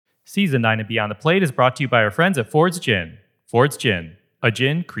Season 9 of Beyond the Plate is brought to you by our friends at Ford's Gin. Ford's Gin, a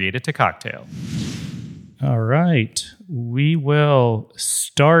gin created to cocktail. All right. We will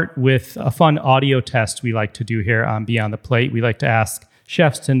start with a fun audio test we like to do here on Beyond the Plate. We like to ask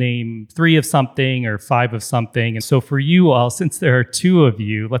chefs to name 3 of something or 5 of something. And so for you all, since there are 2 of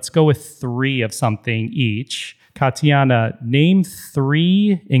you, let's go with 3 of something each. Katianna, name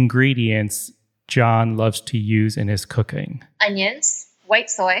 3 ingredients John loves to use in his cooking. Onions, white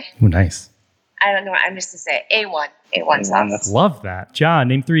soy. Oh, nice. I don't know. I'm just going to say A1 sauce. Love that. John,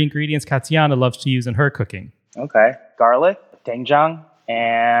 name 3 ingredients Katianna loves to use in her cooking. Okay. Garlic, doenjang,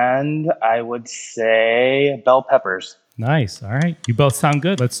 and I would say bell peppers. Nice. All right. You both sound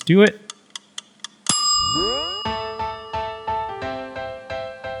good. Let's do it.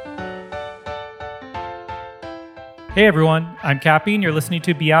 Hey everyone, I'm Cappy and you're listening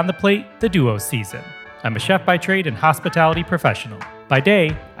to Beyond the Plate, the Duo season. I'm a chef by trade and hospitality professional. By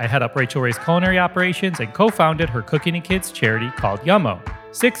day, I head up Rachel Ray's culinary operations and co-founded her cooking and kids charity called Yummo.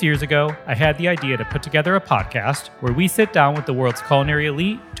 6 years ago, I had the idea to put together a podcast where we sit down with the world's culinary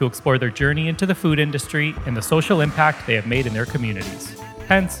elite to explore their journey into the food industry and the social impact they have made in their communities.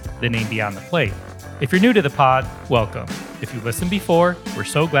 Hence, the name Beyond the Plate. If you're new to the pod, welcome. If you've listened before, we're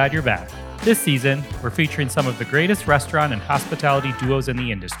so glad you're back. This season, we're featuring some of the greatest restaurant and hospitality duos in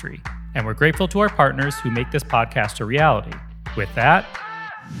the industry, and we're grateful to our partners who make this podcast a reality. With that,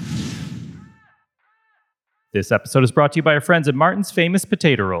 this episode is brought to you by our friends at Martin's Famous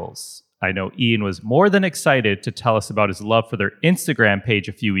Potato Rolls. I know Ian was more than excited to tell us about his love for their Instagram page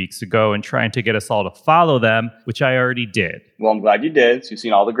a few weeks ago and trying to get us all to follow them, which I already did. Well, I'm glad you did. So you've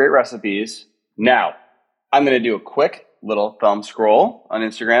seen all the great recipes. Now, I'm going to do a quick little thumb scroll on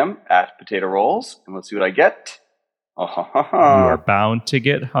Instagram at Potato Rolls, and let's see what I get. You are bound to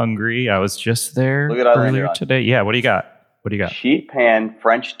get hungry. I was just there earlier today. Yeah, what do you got? Sheet pan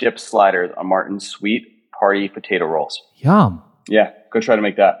French dip sliders on Martin's Sweet Party Potato Rolls. Yum. Yeah, go try to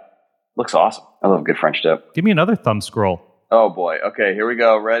make that. Looks awesome. I love good French dip. Give me another thumb scroll. Oh boy. Okay, here we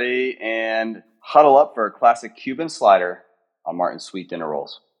go. Ready? And huddle up for a classic Cuban slider on Martin's Sweet Dinner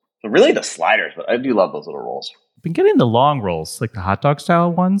Rolls. So really the sliders, but I do love those little rolls. I've been getting the long rolls, like the hot dog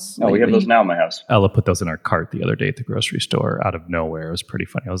style ones. Oh, we have those now in my house. Ella put those in our cart the other day at the grocery store out of nowhere. It was pretty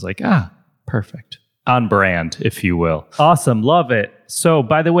funny. I was like, perfect. On brand, if you will. Awesome. Love it. So,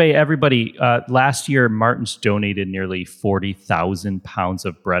 by the way, everybody, last year, Martin's donated nearly 40,000 pounds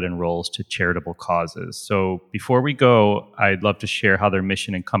of bread and rolls to charitable causes. So before we go, I'd love to share how their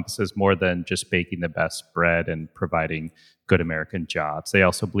mission encompasses more than just baking the best bread and providing good American jobs. They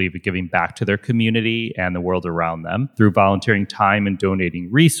also believe in giving back to their community and the world around them. Through volunteering time and donating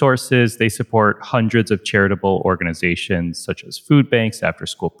resources, they support hundreds of charitable organizations such as food banks,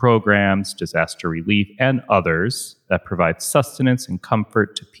 after-school programs, disaster relief, and others that provide sustenance and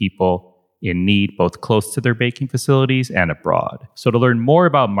comfort to people in need, both close to their baking facilities and abroad. So to learn more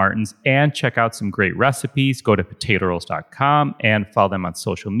about Martin's and check out some great recipes, go to potatorolls.com and follow them on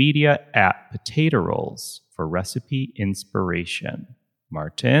social media at Potato Rolls. For recipe inspiration.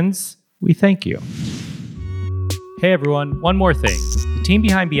 Martins, we thank you. Hey everyone, one more thing. The team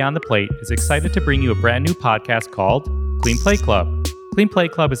behind Beyond the Plate is excited to bring you a brand new podcast called Clean Plate Club. Clean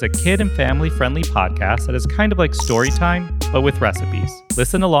Plate Club is a kid and family-friendly podcast that is kind of like story time, but with recipes.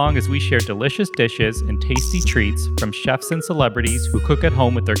 Listen along as we share delicious dishes and tasty treats from chefs and celebrities who cook at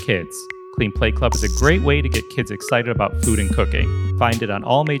home with their kids. Clean Plate Club is a great way to get kids excited about food and cooking. Find it on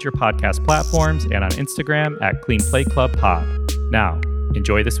all major podcast platforms and on Instagram at Clean Plate Club Pod. Now,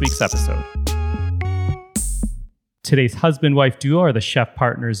 enjoy this week's episode. Today's husband-wife duo are the chef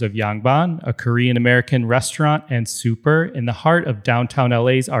partners of Yangban, a Korean-American restaurant and super in the heart of downtown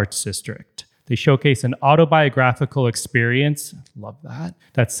LA's Arts District. They showcase an autobiographical experience, love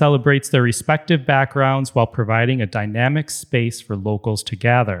that celebrates their respective backgrounds while providing a dynamic space for locals to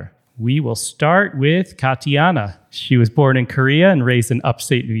gather. We will start with Katianna. She was born in Korea and raised in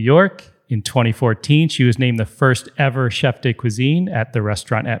upstate New York. In 2014, she was named the first ever chef de cuisine at the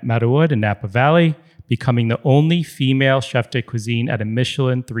restaurant at Meadowood in Napa Valley, becoming the only female chef de cuisine at a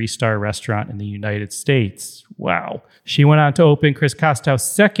Michelin 3-star restaurant in the United States. Wow. She went on to open Chris Kostow's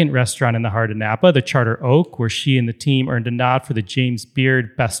second restaurant in the heart of Napa, the Charter Oak, where she and the team earned a nod for the James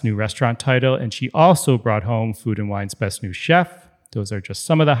Beard Best New Restaurant title, and she also brought home Food & Wine's Best New Chef. Those are just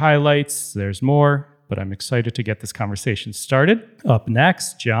some of the highlights. There's more, but I'm excited to get this conversation started. Up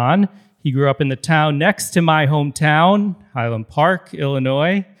next, John. He grew up in the town next to my hometown, Highland Park,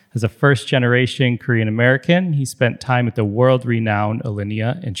 Illinois. As a first-generation Korean-American, he spent time at the world-renowned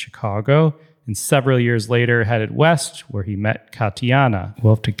Alinea in Chicago, and several years later headed west, where he met Katianna.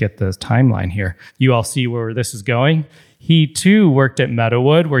 We'll have to get the timeline here. You all see where this is going. He too worked at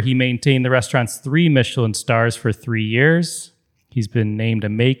Meadowood, where he maintained the restaurant's 3 Michelin stars for 3 years. He's been named a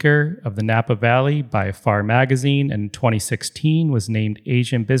maker of the Napa Valley by Far Magazine, and in 2016 was named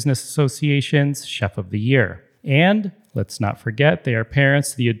Asian Business Association's Chef of the Year. And let's not forget, they are parents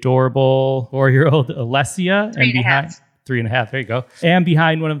to the adorable 4-year-old Alessia. 3.5. 3.5, there you go. And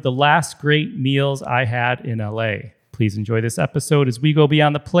behind one of the last great meals I had in LA. Please enjoy this episode as we go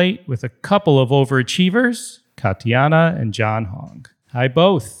beyond the plate with a couple of overachievers, Katianna and John Hong. Hi,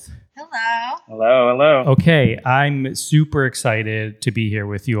 both. Hello. Hello. Okay, I'm super excited to be here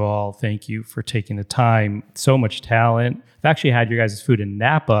with you all. Thank you for taking the time. So much talent. I've actually had your guys' food in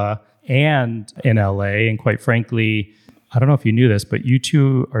Napa and in LA. And quite frankly, I don't know if you knew this, but you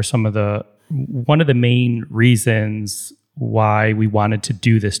two are one of the main reasons why we wanted to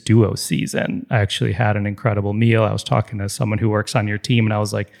do this duo season. I actually had an incredible meal. I was talking to someone who works on your team and I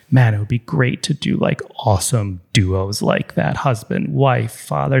was like, man, it would be great to do like awesome duos like that. Husband, wife,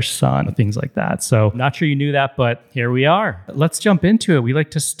 father, son, things like that. So not sure you knew that, but here we are. Let's jump into it. We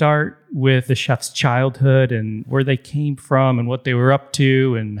like to start with the chef's childhood and where they came from and what they were up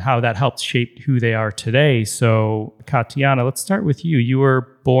to and how that helped shape who they are today. So Katianna, let's start with you. You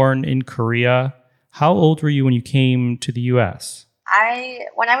were born in Korea. How old were you when you came to the U.S.?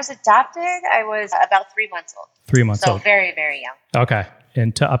 When I was adopted, I was about 3 months old. 3 months old. So very, very young. Okay.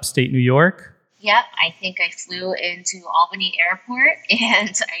 And to upstate New York? Yep. I think I flew into Albany Airport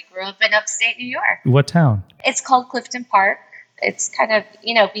and I grew up in upstate New York. What town? It's called Clifton Park. It's kind of,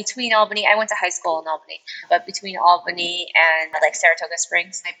 between Albany. I went to high school in Albany, but between Albany and like Saratoga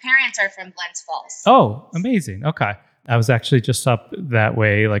Springs. My parents are from Glens Falls. Oh, amazing. Okay. I was actually just up that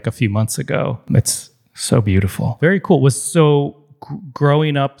way like a few months ago. It's so beautiful. Very cool.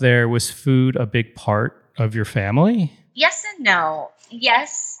 Growing up there, was food a big part of your family? Yes and no.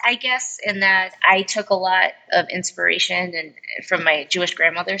 Yes, I guess in that I took a lot of inspiration from my Jewish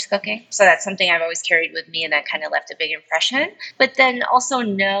grandmother's cooking. So that's something I've always carried with me and that kind of left a big impression. But then also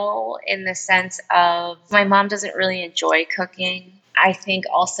no, in the sense of my mom doesn't really enjoy cooking. I think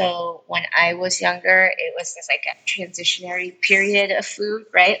also when I was younger, it was just like a transitionary period of food,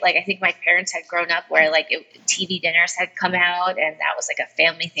 right? Like I think my parents had grown up where like TV dinners had come out and that was like a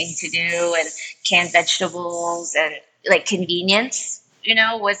family thing to do, and canned vegetables and like convenience,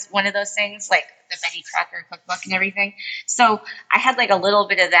 was one of those things, like the Betty Crocker cookbook and everything. So I had like a little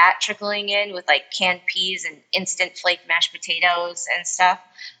bit of that trickling in with like canned peas and instant flake mashed potatoes and stuff.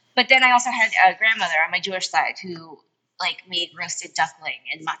 But then I also had a grandmother on my Jewish side who like made roasted duckling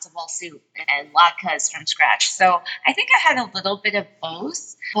and matzo ball soup and latkes from scratch. So I think I had a little bit of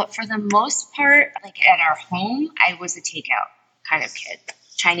both, but for the most part, like at our home, I was a takeout kind of kid.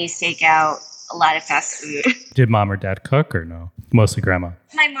 Chinese takeout, a lot of fast food. Did mom or dad cook or no? Mostly grandma.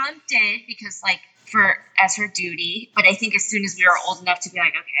 My mom did because as her duty, but I think as soon as we were old enough to be like,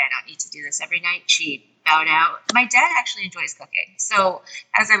 okay, I don't need to do this every night, she bowed out. My dad actually enjoys cooking. So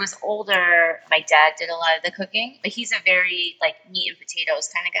as I was older, my dad did a lot of the cooking, but he's a very like meat and potatoes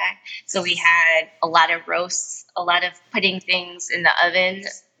kind of guy. So we had a lot of roasts, a lot of putting things in the oven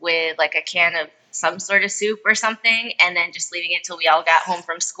with like a can of some sort of soup or something, and then just leaving it till we all got home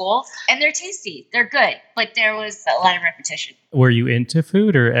from school. And they're tasty. They're good. But there was a lot of repetition. Were you into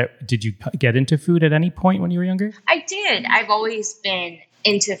food, or did you get into food at any point when you were younger? I did. I've always been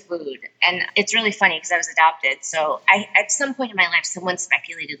into food. And it's really funny because I was adopted. So at some point in my life, someone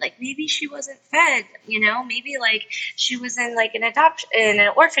speculated like maybe she wasn't fed, maybe like she was in like in an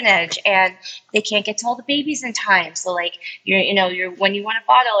orphanage and they can't get to all the babies in time. So like you're when you want a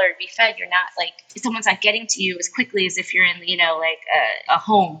bottle or be fed, you're not like someone's not getting to you as quickly as if you're in, like a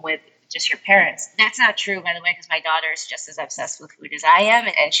home with just your parents. That's not true, by the way, because my daughter is just as obsessed with food as I am,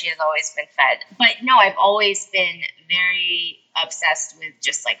 and she has always been fed. But no, I've always been very obsessed with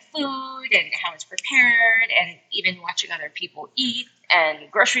just like food and how it's prepared and even watching other people eat and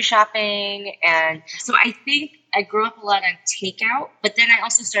grocery shopping. And so I think I grew up a lot on takeout, but then I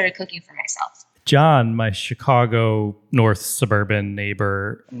also started cooking for myself. John, my Chicago North suburban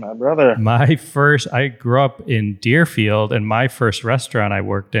neighbor. My brother. I grew up in Deerfield, and my first restaurant I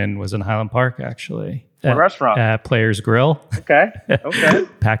worked in was in Highland Park, actually. What restaurant? At Players Grill. Okay.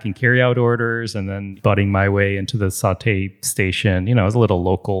 Packing carryout orders and then butting my way into the saute station. It was a little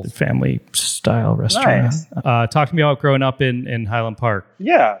local family style restaurant. Nice. Talk to me about growing up in Highland Park.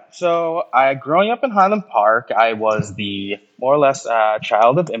 Yeah. So growing up in Highland Park, I was the more or less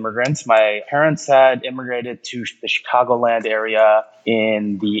child of immigrants. My parents had immigrated to the Chicagoland area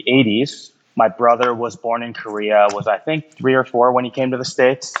in the 80s. My brother was born in Korea, was I think 3 or 4 when he came to the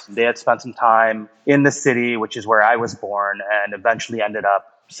States. They had spent some time in the city, which is where I was born, and eventually ended up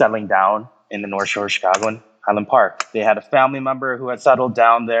settling down in the North Shore of Chicago. And Highland Park. They had a family member who had settled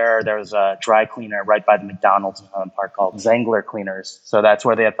down there. There was a dry cleaner right by the McDonald's in Highland Park called Zangler Cleaners. So that's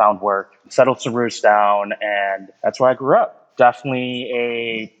where they had found work, settled to roost down, and that's where I grew up. Definitely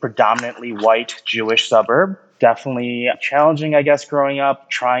a predominantly white Jewish suburb. Definitely challenging, I guess, growing up,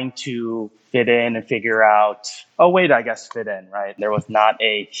 trying to fit in and figure out, fit in, right? There was not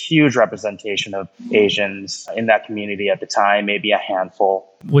a huge representation of Asians in that community at the time, maybe a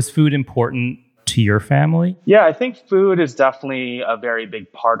handful. Was food important to your family? Yeah, I think food is definitely a very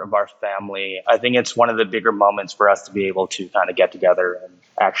big part of our family. I think it's one of the bigger moments for us to be able to kind of get together and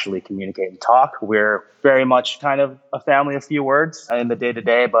actually communicate and talk. We're very much kind of a family of few words in the day to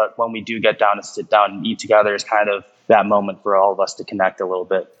day, but when we do get down and sit down and eat together, it's kind of that moment for all of us to connect a little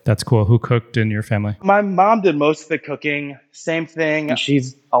bit. That's cool. Who cooked in your family? My mom did most of the cooking. Same thing.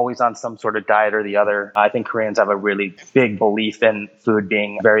 She's always on some sort of diet or the other. I think Koreans have a really big belief in food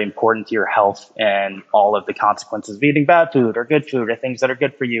being very important to your health and all of the consequences of eating bad food or good food or things that are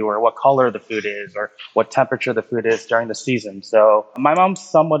good for you or what color the food is or what temperature the food is during the season. So my mom's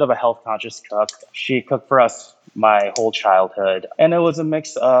somewhat of a health conscious cook. She cooked for us my whole childhood. And it was a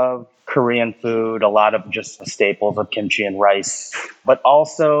mix of Korean food, a lot of just staples of kimchi and rice, but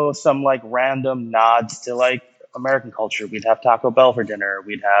also some like random nods to like American culture. We'd have Taco Bell for dinner.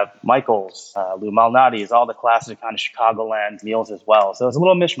 We'd have Michael's, Lou Malnati's, all the classic kind of Chicagoland meals as well. So it was a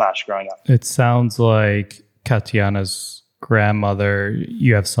little mishmash growing up. It sounds like Katianna's grandmother,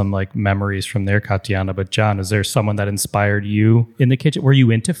 you have some like memories from there, Katianna. But John, is there someone that inspired you in the kitchen? Were you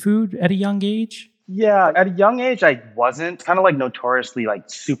into food at a young age? Yeah, at a young age, I wasn't kind of like notoriously like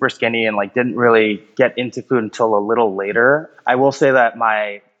super skinny and like didn't really get into food until a little later. I will say that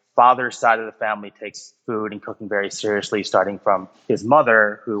my father's side of the family takes food and cooking very seriously, starting from his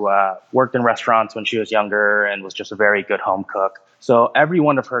mother, who worked in restaurants when she was younger and was just a very good home cook. So every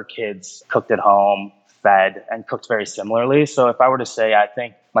one of her kids cooked at home, fed, and cooked very similarly. So if I were to say, I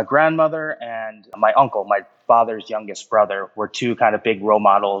think my grandmother and my uncle, my father's youngest brother, were two kind of big role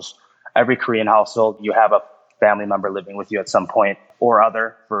models. Every Korean household, you have a family member living with you at some point or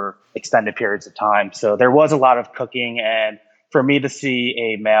other for extended periods of time. So there was a lot of cooking. And for me to see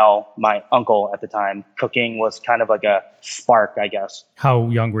a male, my uncle at the time, cooking was kind of like a spark, I guess. How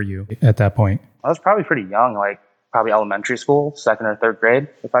young were you at that point? I was probably pretty young, like probably elementary school, second or third grade,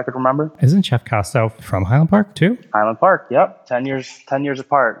 if I could remember. Isn't Chef Costello from Highland Park too? Highland Park, yep. 10 years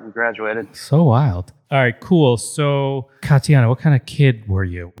apart. We graduated. So wild. All right, cool. So, Katianna, what kind of kid were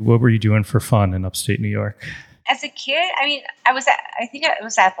you? What were you doing for fun in upstate New York? As a kid, I was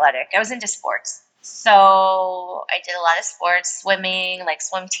athletic. I was into sports. So I did a lot of sports, swimming, like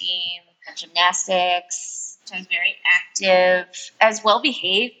swim team, gymnastics. So I was very active. I was well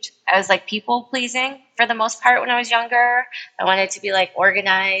behaved. I was like people pleasing for the most part when I was younger. I wanted to be like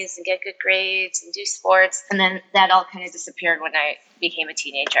organized and get good grades and do sports. And then that all kind of disappeared when I became a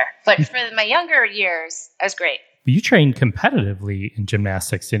teenager. But for my younger years, I was great. You trained competitively in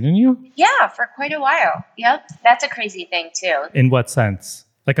gymnastics, didn't you? Yeah, for quite a while. Yep. That's a crazy thing too. In what sense?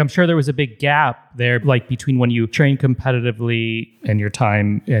 Like, I'm sure there was a big gap there, like between when you trained competitively and your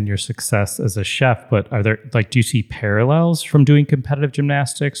time and your success as a chef. But are there, like, do you see parallels from doing competitive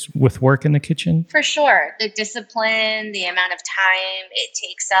gymnastics with work in the kitchen? For sure. The discipline, the amount of time it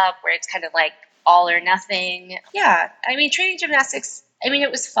takes up where it's kind of like all or nothing. Yeah. Training gymnastics,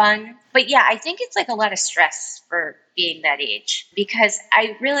 it was fun. But yeah, I think it's like a lot of stress for being that age because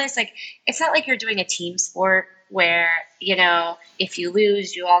I realized like, it's not like you're doing a team sport where, if you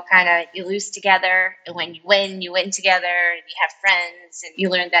lose, you lose together. And when you win together and you have friends and you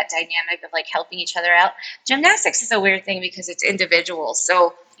learn that dynamic of like helping each other out. Gymnastics is a weird thing because it's individual.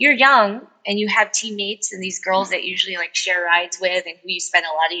 So you're young and you have teammates and these girls that usually like share rides with and who you spend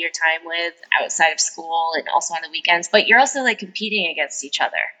a lot of your time with outside of school and also on the weekends, but you're also like competing against each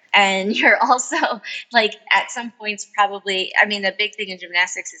other. And you're also like at some points probably, the big thing in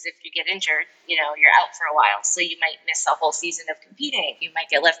gymnastics is if you get injured, you're out for a while. So you might miss a whole season of competing. You might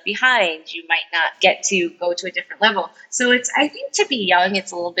get left behind. You might not get to go to a different level. So I think to be young,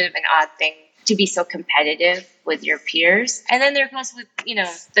 it's a little bit of an odd thing to be so competitive with your peers. And then there comes with,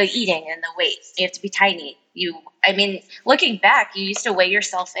 the eating and the weight. You have to be tiny. Looking back, you used to weigh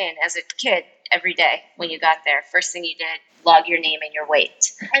yourself in as a kid every day when you got there. First thing you did, log your name and your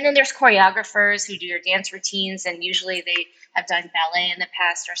weight. And then there's choreographers who do your dance routines, and usually they have done ballet in the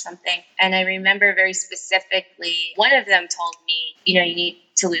past or something. And I remember very specifically, one of them told me, you need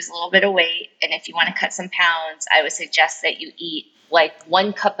to lose a little bit of weight. And if you want to cut some pounds, I would suggest that you eat like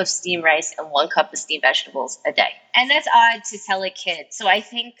 1 cup of steamed rice and 1 cup of steamed vegetables a day. And that's odd to tell a kid. So I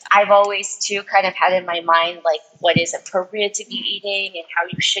think I've always too kind of had in my mind like what is appropriate to be eating and how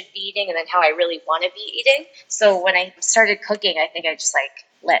you should be eating and then how I really want to be eating. So when I started cooking, I think I just like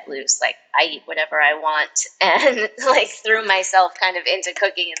let loose. Like I eat whatever I want and like threw myself kind of into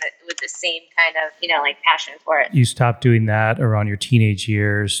cooking with the same kind of, like passion for it. You stopped doing that around your teenage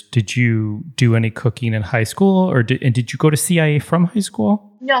years. Did you do any cooking in high school or did you go to CIA from high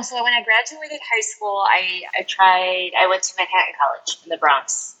school? No. So when I graduated high school, I went to Manhattan College in the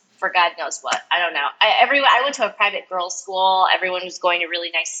Bronx. For God knows what. I don't know. I went to a private girls' school. Everyone was going to really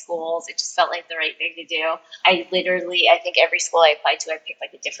nice schools. It just felt like the right thing to do. I think every school I applied to, I picked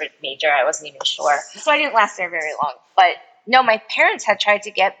like a different major. I wasn't even sure. So I didn't last there very long. But no, my parents had tried to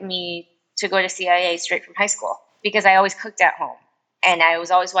get me to go to CIA straight from high school because I always cooked at home. And I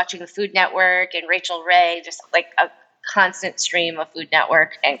was always watching the Food Network and Rachel Ray, just like a constant stream of Food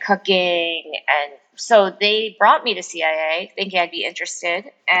Network and cooking. And so they brought me to CIA thinking I'd be interested.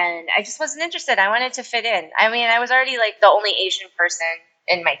 And I just wasn't interested. I wanted to fit in. I mean, I was already like the only Asian person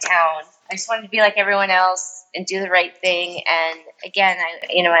in my town. I just wanted to be like everyone else and do the right thing. And again,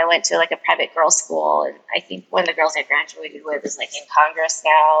 I went to like a private girls' school, and I think one of the girls I graduated with is like in Congress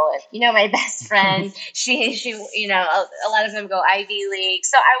now. And my best friend, she, a lot of them go Ivy League.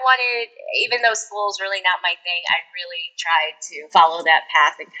 So I wanted, even though school's really not my thing, I really tried to follow that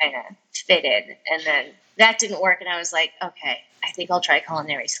path and kind of fit in. And then that didn't work, and I was like, okay, I think I'll try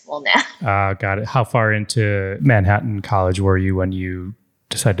culinary school now. Got it. How far into Manhattan College were you when you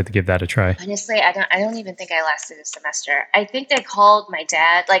decided to give that a try? Honestly, I don't even think I lasted a semester. I think they called my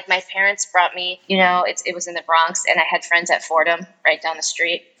dad. Like my parents brought me, it was in the Bronx, and I had friends at Fordham right down the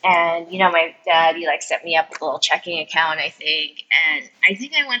street. And, my dad, he like set me up with a little checking account, I think. And I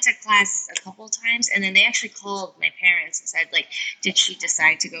think I went to class a couple of times, and then they actually called my parents and said, like, did she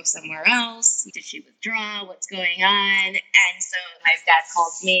decide to go somewhere else? Did she withdraw? What's going on? And so my dad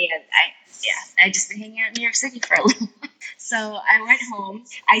called me, and I just been hanging out in New York City for a little while. So I went home.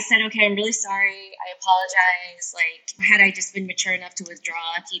 I said, okay, I'm really sorry. I apologize. Like, had I just been mature enough to withdraw,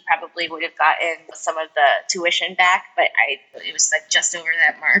 he probably would have gotten some of the tuition back, but it was like just over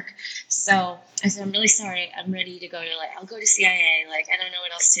that mark. So I said, I'm really sorry. I'm ready to go to I'll go to CIA. Like, I don't know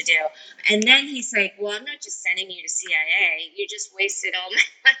what else to do. And then he's like, well, I'm not just sending you to CIA. You just wasted all my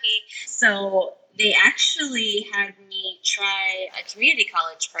money. So they actually had me try a community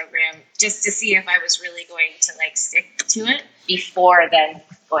college program just to see if I was really going to stick to it before then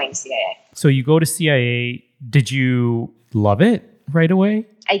going to CIA. So you go to CIA. Did you love it right away?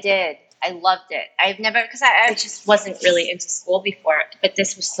 I did. I loved it. Because I just wasn't really into school before, but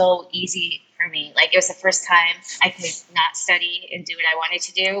this was so easy for me. Like, it was the first time I could not study and do what I wanted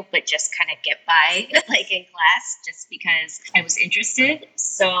to do, but just kind of get by, in class, just because I was interested.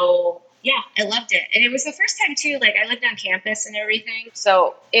 So yeah, I loved it. And it was the first time too, I lived on campus and everything.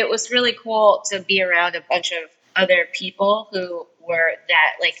 So it was really cool to be around a bunch of other people who were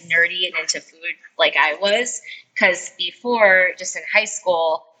that nerdy and into food like I was. Because before, just in high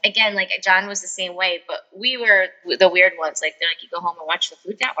school, again, John was the same way, but we were the weird ones. They're you go home and watch the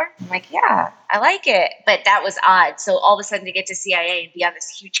Food Network. I'm like, yeah, I like it. But that was odd. So all of a sudden to get to CIA and be on this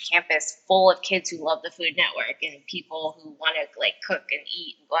huge campus full of kids who love the Food Network and people who want to cook and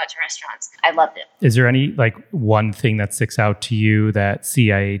eat and go out to restaurants, I loved it. Is there any one thing that sticks out to you that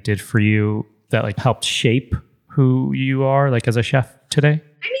CIA did for you that helped shape who you are as a chef today?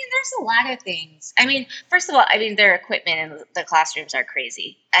 I mean, there's a lot of things. I mean, first of all, their equipment in the classrooms are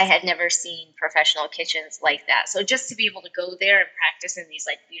crazy. I had never seen professional kitchens like that. So just to be able to go there and practice in these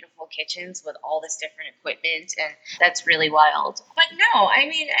beautiful kitchens with all this different equipment, and that's really wild. But no, I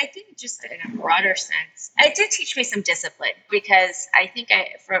think just in a broader sense, it did teach me some discipline, because I think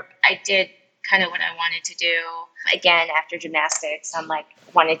I did kind of what I wanted to do. Again, after gymnastics, I'm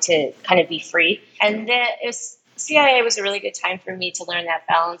wanted to kind of be free. And CIA was a really good time for me to learn that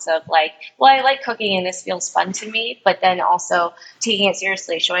balance of I like cooking and this feels fun to me, but then also taking it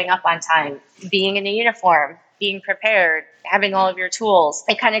seriously, showing up on time, being in a uniform, being prepared, having all of your tools.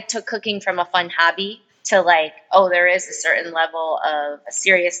 I kind of took cooking from a fun hobby to there is a certain level of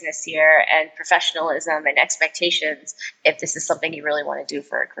seriousness here and professionalism and expectations if this is something you really want to do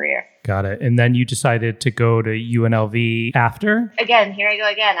for a career. Got it. And then you decided to go to UNLV after? Again, here I go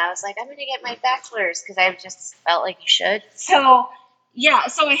again. I was like, I'm going to get my bachelor's because I just felt like you should. So yeah,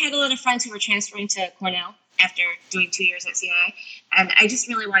 so I had a lot of friends who were transferring to Cornell after doing 2 years at CIA. And I just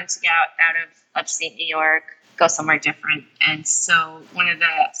really wanted to get out of upstate New York, go somewhere different. And so one of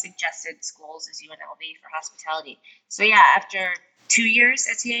the suggested schools is UNLV for hospitality. So yeah, after 2 years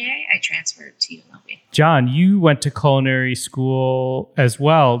at CAA, I transferred to UNLV. John, you went to culinary school as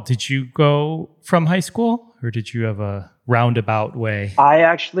well. Did you go from high school or did you have a roundabout way? I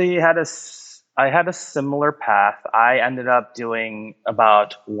actually had a similar path. I ended up doing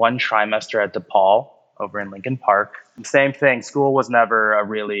about one trimester at DePaul over in Lincoln Park. Same thing. School was never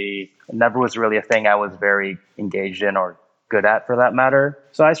really a thing I was very engaged in or good at, for that matter.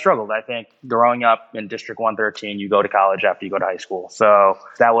 So I struggled. I think growing up in District 113, you go to college after you go to high school. So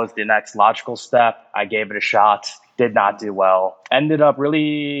that was the next logical step. I gave it a shot. Did not do well. Ended up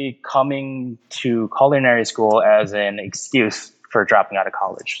really coming to culinary school as an excuse for dropping out of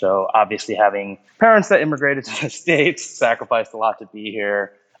college. So obviously having parents that immigrated to the States, sacrificed a lot to be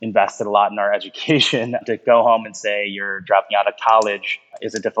here, invested a lot in our education, to go home and say you're dropping out of college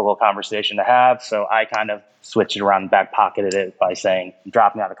is a difficult conversation to have. So I kind of switched it around and back pocketed it by saying I'm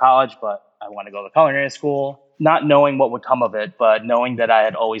dropping out of college, but I want to go to culinary school, not knowing what would come of it, but knowing that I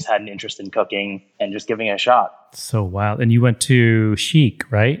had always had an interest in cooking and just giving it a shot. So wild. And you went to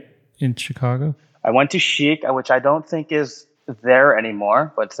Chic, right? In Chicago? I went to Chic, which I don't think is there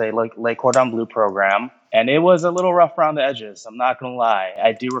anymore, but say like Le Cordon Bleu program. And it was a little rough around the edges. I'm not going to lie.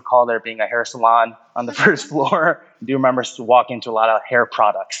 I do recall there being a hair salon on the first floor. I do remember walking into a lot of hair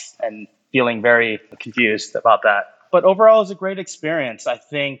products and feeling very confused about that. But overall, it was a great experience. I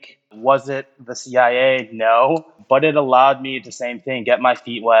think, was it the CIA? No. But it allowed me to, same thing, get my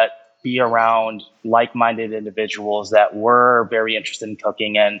feet wet, be around like-minded individuals that were very interested in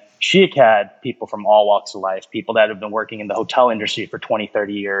cooking. And Chic had people from all walks of life, people that have been working in the hotel industry for 20,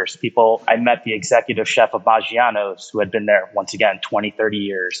 30 years. I met the executive chef of Maggiano's who had been there, once again, 20, 30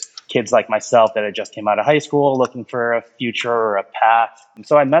 years. Kids like myself that had just came out of high school looking for a future or a path. And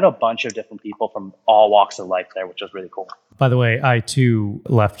so I met a bunch of different people from all walks of life there, which was really cool. By the way, I too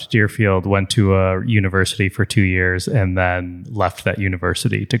left Deerfield, went to a university for 2 years, and then left that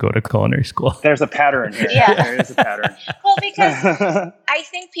university to go to culinary school. There's a pattern here. Yeah. There is a pattern. Well, because I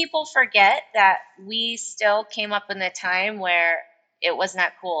think people forget that we still came up in a time where it was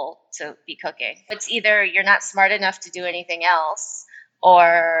not cool to be cooking. It's either you're not smart enough to do anything else,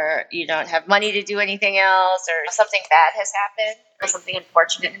 or you don't have money to do anything else, or something bad has happened, or something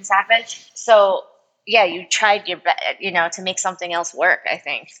unfortunate has happened. So yeah, you tried your best, to make something else work, I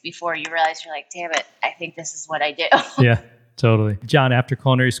think, before you realize you're like, damn it, I think this is what I do. Yeah, totally. John, after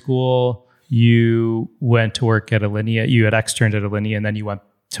culinary school, you went to work at Alinea. You had externed at Alinea, and then you went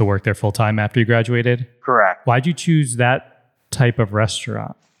to work there full time after you graduated? Correct. Why'd you choose that type of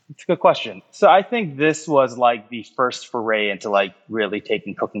restaurant? It's a good question. So I think this was like the first foray into like really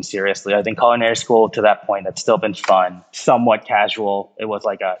taking cooking seriously. I think culinary school to that point had still been fun, somewhat casual. It was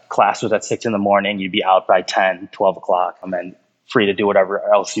like a class was at 6 a.m. You'd be out by 10, 12 o'clock, and then free to do whatever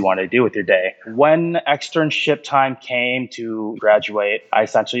else you wanted to do with your day. When externship time came to graduate, I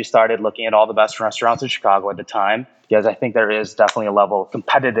essentially started looking at all the best restaurants in Chicago at the time, because I think there is definitely a level of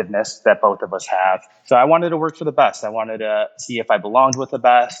competitiveness that both of us have. So I wanted to work for the best. I wanted to see if I belonged with the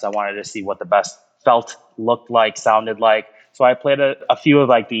best. I wanted to see what the best felt, looked like, sounded like. So I played a few of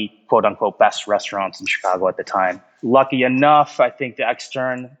like the quote unquote best restaurants in Chicago at the time. Lucky enough, I think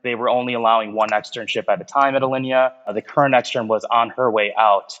they were only allowing one externship at a time at Alinea. The current extern was on her way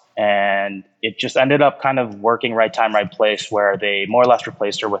out, and it just ended up kind of working right time, right place, where they more or less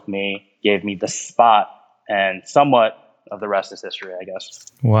replaced her with me, gave me the spot, and somewhat of the rest is history, I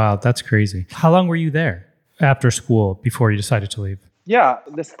guess. Wow, that's crazy. How long were you there after school before you decided to leave? Yeah,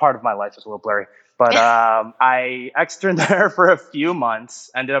 this part of my life is a little blurry. But I externed there for a few months,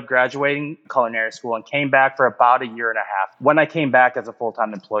 ended up graduating culinary school, and came back for about a year and a half. When I came back as a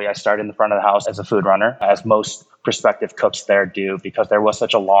full-time employee, I started in the front of the house as a food runner, as most prospective cooks there do, because there was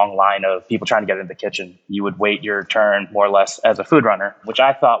such a long line of people trying to get in the kitchen. You would wait your turn more or less as a food runner, which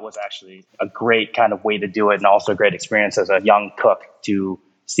I thought was actually a great kind of way to do it, and also a great experience as a young cook to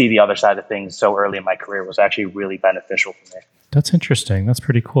see the other side of things so early in my career was actually really beneficial for me. That's interesting. That's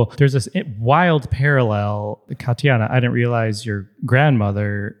pretty cool. There's this wild parallel. Katianna, I didn't realize you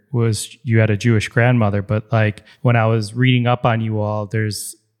had a Jewish grandmother, but like when I was reading up on you all,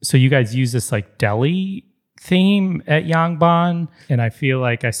 so you guys use this like deli theme at Yangban. And I feel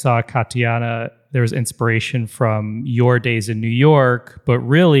like I saw Katianna, there was inspiration from your days in New York, but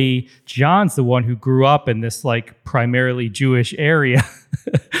really John's the one who grew up in this like primarily Jewish area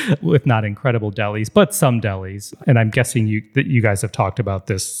with not incredible delis, but some delis. And I'm guessing that you guys have talked about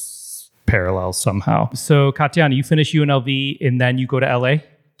this parallel somehow. So Katianna, you finish UNLV and then you go to LA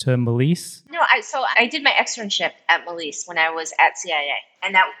to Melise? No, I did my externship at Melise when I was at CIA.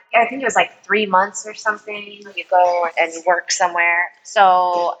 And that, I think it was like 3 months or something. You go and you work somewhere.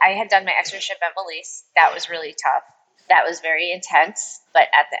 So I had done my externship at Melise. That was really tough. That was very intense. But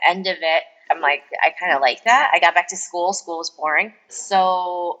at the end of it, I'm like, I kind of like that. I got back to school. School was boring.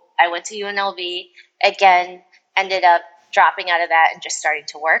 So I went to UNLV again, ended up dropping out of that and just starting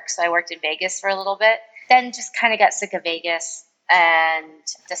to work. So I worked in Vegas for a little bit, then just kind of got sick of Vegas and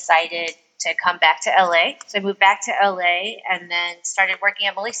decided to come back to LA. So I moved back to LA and then started working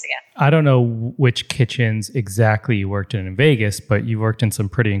at Melissa again. I don't know which kitchens exactly you worked in Vegas, but you worked in some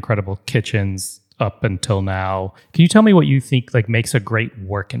pretty incredible kitchens up until now. Can you tell me what you think like makes a great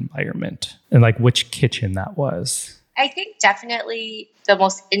work environment and like which kitchen that was? I think definitely the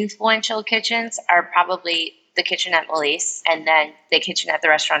most influential kitchens are probably the kitchen at Melissa and then the kitchen at the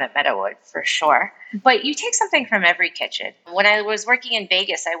restaurant at Meadowood for sure. But you take something from every kitchen. When I was working in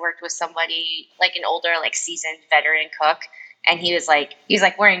Vegas, I worked with somebody like an older, like seasoned veteran cook. And he was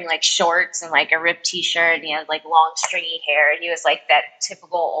wearing like shorts and like a ripped t-shirt and he had like long stringy hair. And he was like that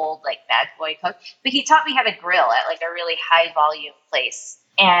typical old like bad boy cook. But he taught me how to grill at like a really high volume place.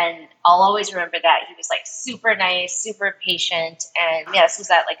 And I'll always remember that. He was like super nice, super patient. And yeah, this was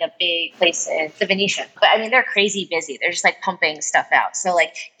at like a big place in the Venetian. But I mean, they're crazy busy. They're just like pumping stuff out. So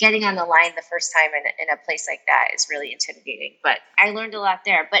like getting on the line the first time in a place like that is really intimidating. But I learned a lot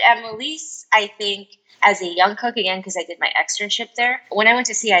there. But at Melissa, I think as a young cook, again, because I did my externship there, when I went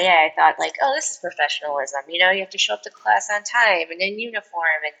to CIA, I thought like, oh, this is professionalism. You know, you have to show up to class on time and in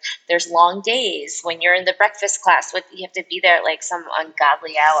uniform. And there's long days when you're in the breakfast class. You have to be there at like some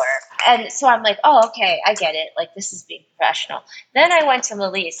ungodly hour. And so I'm like, oh, okay, I get it. Like this is being professional. Then I went to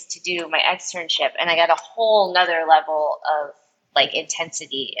Melissa to do my externship and I got a whole nother level of like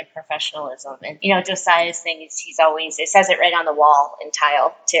intensity and professionalism. And, you know, Josiah's thing is it says it right on the wall in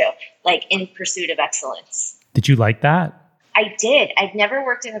tile too, like in pursuit of excellence. Did you like that? I did. I've never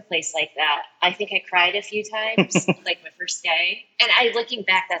worked in a place like that. I think I cried a few times, like my first day. And looking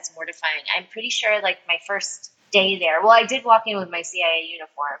back, that's mortifying. I'm pretty sure like my first day there. Well, I did walk in with my CIA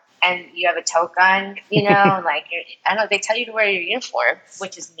uniform and you have a toque on, you know, like, I don't know, they tell you to wear your uniform,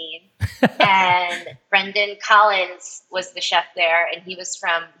 which is mean. And Brendan Collins was the chef there and he's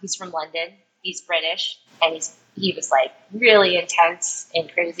from London. He's British and he was like really intense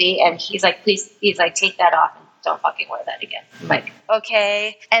and crazy. And he's like, take that off and don't fucking wear that again. I'm like,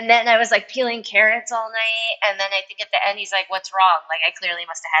 okay. And then I was like peeling carrots all night. And then I think at the end, he's like, what's wrong? Like I clearly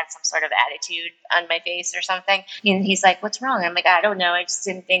must have had some sort of attitude on my face or something. And he's like, what's wrong? I'm like, I don't know. I just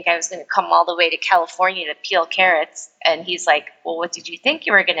didn't think I was going to come all the way to California to peel carrots. And he's like, well, what did you think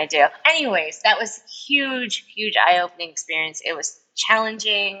you were going to do? Anyways, that was huge, huge eye-opening experience. It was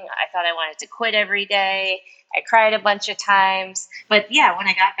challenging. I thought I wanted to quit every day. I cried a bunch of times. But yeah, when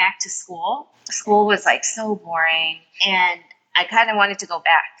I got back to school was like so boring. And I kind of wanted to go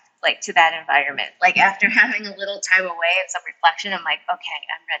back like to that environment. Like after having a little time away and some reflection, I'm like, okay,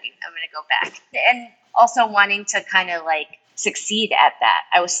 I'm ready. I'm going to go back. And also wanting to kind of like succeed at that.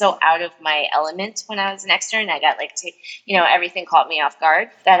 I was so out of my element when I was an extern. I got like, everything caught me off guard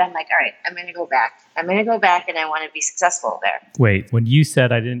that I'm like, all right, I'm going to go back. I'm going to go back and I want to be successful there. Wait, when you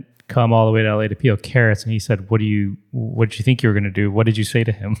said I didn't come all the way to LA to peel carrots and he said, what did you think you were going to do? What did you say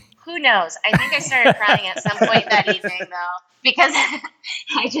to him? Who knows? I think I started crying at some point that evening though, because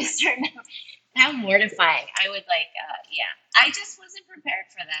I just remember how mortifying. I would I just wasn't prepared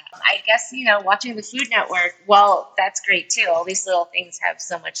for that. I guess, watching the Food Network, well, that's great too. All these little things have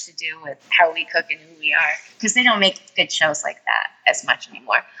so much to do with how we cook and who we are, because they don't make good shows like that as much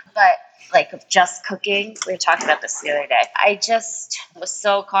anymore. But like just cooking, we were talking about this the other day. I just was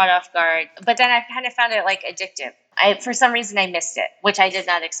so caught off guard. But then I kind of found it like addictive. For some reason, I missed it, which I did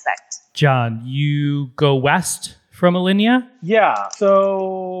not expect. John, you go west from Alinea? Yeah.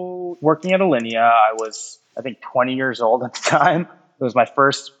 So working at Alinea, I was, I think, 20 years old at the time. It was my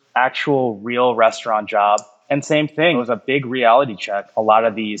first actual real restaurant job. And same thing, it was a big reality check. A lot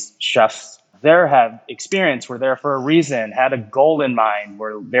of these chefs there have experience, were there for a reason, had a goal in mind,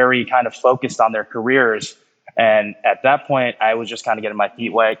 were very kind of focused on their careers. And at that point, I was just kind of getting my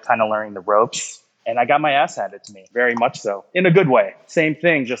feet wet, kind of learning the ropes. And I got my ass handed to me, very much so, in a good way. Same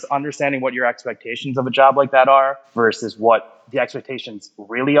thing, just understanding what your expectations of a job like that are versus what the expectations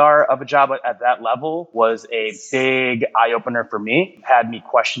really are of a job at that level was a big eye-opener for me. Had me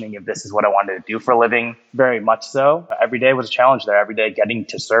questioning if this is what I wanted to do for a living, very much so. Every day was a challenge there. Every day getting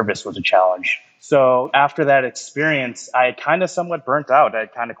to service was a challenge. So after that experience, I kind of somewhat burnt out. I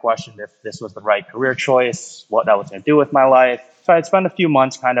kind of questioned if this was the right career choice, what I was going to do with my life. So I'd spent a few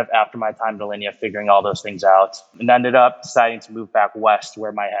months kind of after my time at Alinea figuring all those things out and ended up deciding to move back west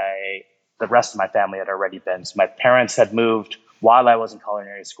where the rest of my family had already been. So my parents had moved while I was in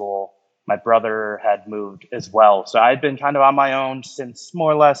culinary school. My brother had moved as well. So I'd been kind of on my own since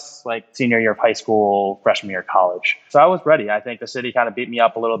more or less like senior year of high school, freshman year of college. So I was ready. I think the city kind of beat me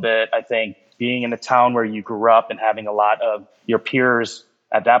up a little bit. I think being in a town where you grew up and having a lot of your peers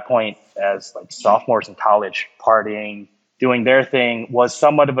at that point as like sophomores in college partying, doing their thing was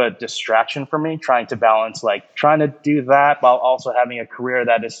somewhat of a distraction for me, trying to balance like trying to do that while also having a career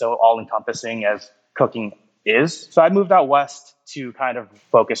that is so all encompassing as cooking is. So I moved out west to kind of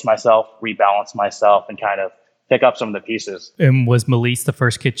focus myself, rebalance myself, and kind of pick up some of the pieces. And was Melise the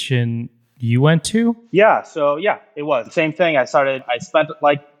first kitchen you went to? Yeah. So yeah, it was. Same thing. I spent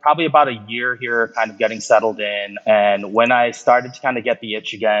like probably about a year here kind of getting settled in. And when I started to kind of get the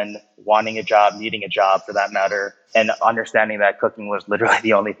itch again, wanting a job, needing a job for that matter, and understanding that cooking was literally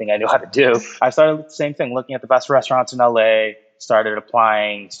the only thing I knew how to do, I started the same thing, looking at the best restaurants in LA, started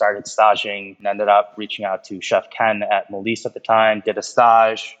applying, started staging, and ended up reaching out to Chef Ken at Melise at the time, did a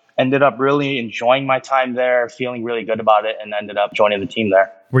stage, ended up really enjoying my time there, feeling really good about it, and ended up joining the team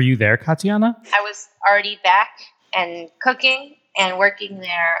there. Were you there, Katianna? I was already back and cooking and working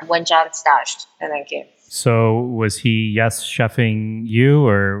there when John staged and then came. So was he yes chefing you,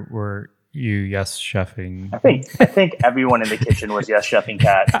 or were you yes chefing? I think everyone in the kitchen was yes chefing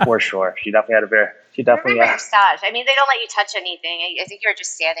Kat for sure. She definitely had a very. She definitely. Remember your stage. I mean, they don't let you touch anything. I think you're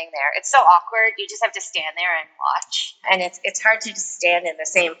just standing there. It's so awkward. You just have to stand there and watch, and it's hard to just stand in the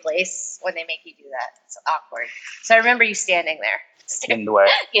same place when they make you do that. It's awkward. So I remember you standing there in the way.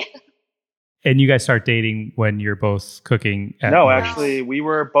 Yeah. And you guys start dating when you're both cooking? No, actually, we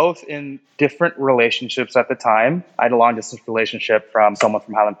were both in different relationships at the time. I had a long distance relationship from someone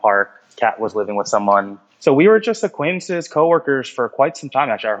from Highland Park. Kat was living with someone. So we were just acquaintances, coworkers for quite some time,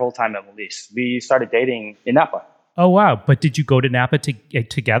 actually, our whole time at Melise. We started dating in Napa. Oh, wow. But did you go to Napa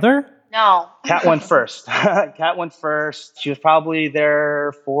together? No. Kat went first. Kat went first. She was probably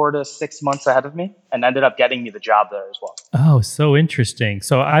there 4 to 6 months ahead of me and ended up getting me the job there as well. Oh, so interesting.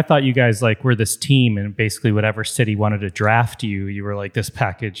 So I thought you guys like were this team, and basically whatever city wanted to draft you, you were like this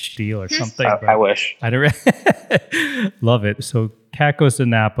package deal or something. I wish. I don't love it. So Kat goes to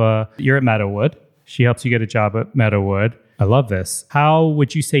Napa. You're at Meadowood. She helps you get a job at Meadowood. I love this. How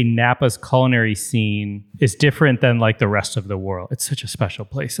would you say Napa's culinary scene is different than like the rest of the world? It's such a special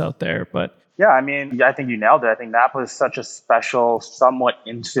place out there, but... Yeah, I mean, I think you nailed it. I think Napa is such a special, somewhat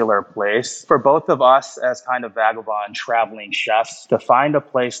insular place. For both of us as kind of vagabond traveling chefs, to find a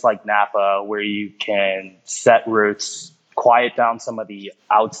place like Napa where you can set roots, quiet down some of the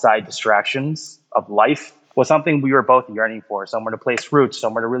outside distractions of life was something we were both yearning for, somewhere to place roots,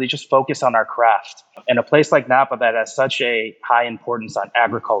 somewhere to really just focus on our craft. And a place like Napa that has such a high importance on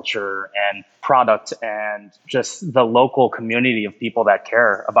agriculture and product and just the local community of people that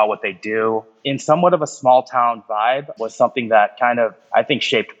care about what they do in somewhat of a small town vibe was something that kind of, I think,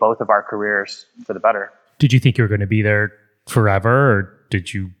 shaped both of our careers for the better. Did you think you were going to be there forever, or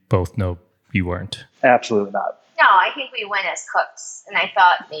did you both know you weren't? Absolutely not. No, I think we went as cooks, and I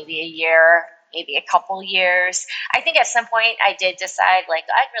thought maybe a year, maybe a couple years. I think at some point I did decide, like,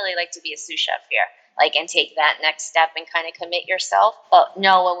 I'd really like to be a sous chef here, like, and take that next step and kind of commit yourself. But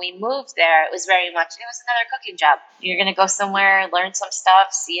no, when we moved there, it was very much, it was another cooking job. You're going to go somewhere, learn some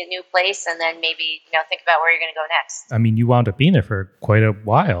stuff, see a new place, and then maybe, think about where you're going to go next. I mean, you wound up being there for quite a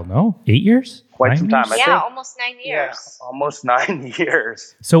while, no? 8 years? Quite some time, I think. Almost 9 years. Yeah, almost 9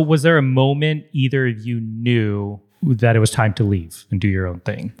 years. So was there a moment either of you knew that it was time to leave and do your own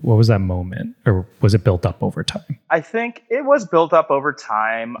thing? What was that moment? Or was it built up over time? I think it was built up over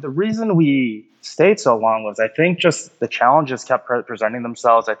time. The reason we stayed so long was I think just the challenges kept presenting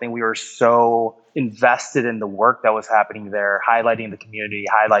themselves. I think we were so invested in the work that was happening there, highlighting the community,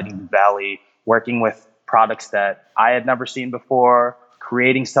 highlighting the valley, working with products that I had never seen before,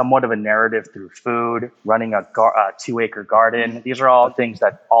 creating somewhat of a narrative through food, running a 2-acre garden. These are all things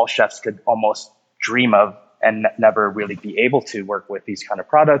that all chefs could almost dream of and never really be able to work with these kind of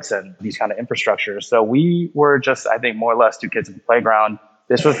products and these kind of infrastructures. So we were just, I think, more or less 2 kids in the playground.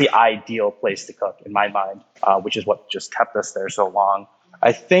 This was the ideal place to cook in my mind, which is what just kept us there so long.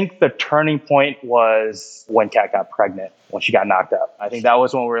 I think the turning point was when Kat got pregnant, when she got knocked up. I think that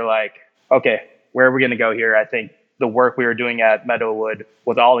was when we were like, okay, where are we going to go here? I think the work we were doing at Meadowood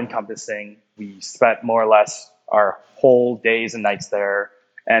was all encompassing. We spent more or less our whole days and nights there.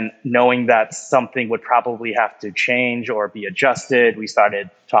 And knowing that something would probably have to change or be adjusted, we started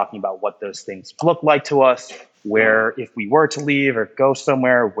talking about what those things look like to us, where if we were to leave or go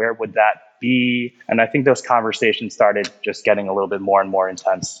somewhere, where would that be? And I think those conversations started just getting a little bit more and more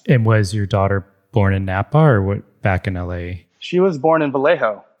intense. And was your daughter born in Napa or what, back in LA? She was born in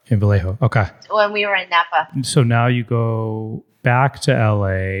Vallejo. In Vallejo, okay. When we were in Napa. So now you go back to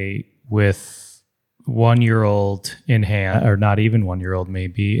LA. with 1-year-old in hand, or not even 1-year-old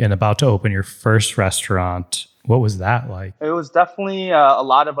maybe, and about to open your first restaurant. What was that like? It was definitely a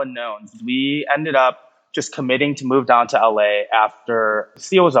lot of unknowns. We ended up just committing to move down to LA after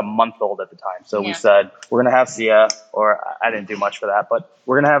Sia was a month old at the time. So we said, we're going to have Sia, or I didn't do much for that, but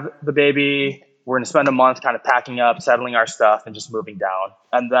we're going to have the baby. We're going to spend a month kind of packing up, settling our stuff, and just moving down.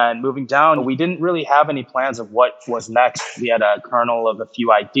 And then moving down, we didn't really have any plans of what was next. We had a kernel of a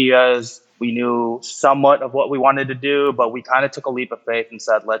few ideas. We knew somewhat of what we wanted to do, but we kind of took a leap of faith and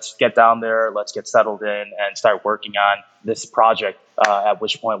said, let's get down there, let's get settled in and start working on this project, at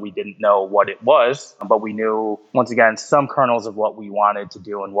which point we didn't know what it was, but we knew, once again, some kernels of what we wanted to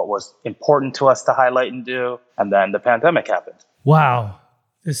do and what was important to us to highlight and do. And then the pandemic happened. Wow.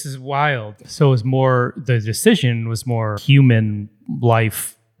 This is wild. So it was more, the decision was more human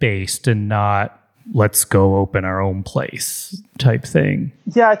life based and not let's go open our own place type thing.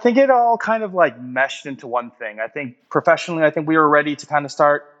 Yeah, I think it all kind of like meshed into one thing. I think professionally, I think we were ready to kind of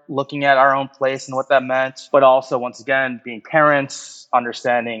start looking at our own place and what that meant. But also, once again, being parents,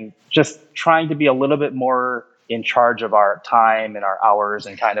 understanding, just trying to be a little bit more in charge of our time and our hours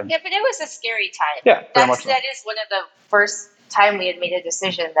and kind of... Yeah, but it was a scary time. Yeah, very much so. That is one of the first time we had made a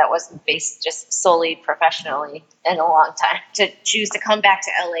decision that wasn't based just solely professionally in a long time. To choose to come back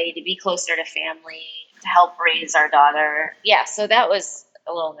to LA, to be closer to family, to help raise our daughter. Yeah, so that was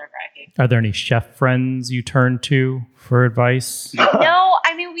a little nerve-wracking. Are there any chef friends you turn to for advice? No,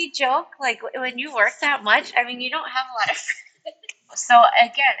 I mean, we joke, like, when you work that much, I mean, you don't have a lot of friends. So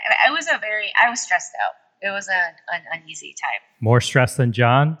again, I was stressed out. It was an uneasy time. More stress than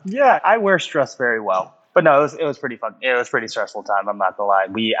John? Yeah, I wear stress very well. But no, it was pretty fun. It was a pretty stressful time, I'm not going to lie.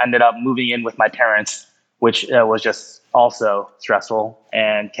 We ended up moving in with my parents, which was just also stressful.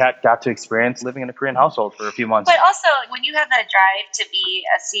 And Kat got to experience living in a Korean household for a few months. But also, when you have that drive to be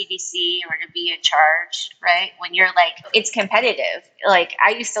a CDC or to be in charge, right? When you're like, it's competitive. Like,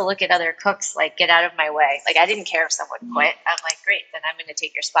 I used to look at other cooks, like, get out of my way. Like, I didn't care if someone quit. I'm like, great, then I'm going to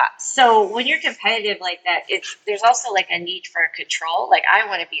take your spot. So when you're competitive like that, there's also like a need for control. Like, I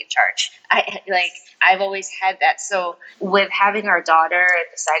want to be in charge. I've always had that. So with having our daughter and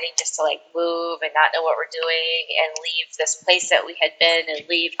deciding just to like move and not know what we're doing and leave this place that we had been and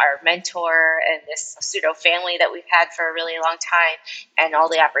leave our mentor and this pseudo family that we've had for a really long time and all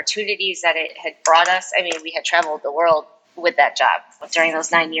the opportunities that it had brought us. I mean, we had traveled the world with that job during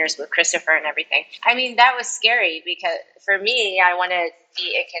those 9 years with Christopher and everything. I mean, that was scary because for me, I want to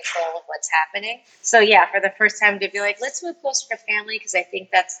be in control of what's happening. So yeah, for the first time to be like, let's move closer to family because I think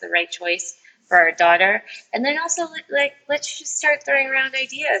that's the right choice for our daughter. And then also like, let's just start throwing around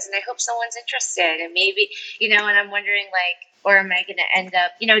ideas and I hope someone's interested and maybe, and I'm wondering like, or am I going to end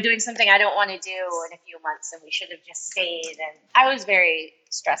up, doing something I don't want to do in a few months and we should have just stayed. And I was very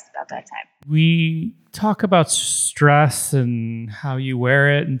stressed about that time. We talk about stress and how you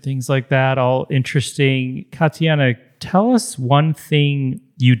wear it and things like that. All interesting. Katianna, tell us one thing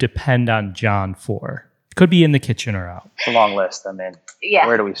you depend on John for. Could be in the kitchen or out. It's a long list. I mean, yeah.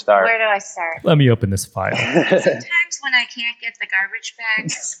 Where do we start? Where do I start? Let me open this file. Sometimes when I can't get the garbage bag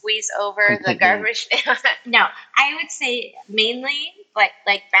to squeeze over the garbage. No, I would say mainly like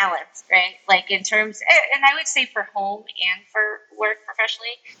balance, right? Like in terms, and I would say for home and for work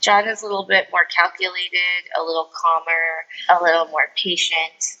professionally, John is a little bit more calculated, a little calmer, a little more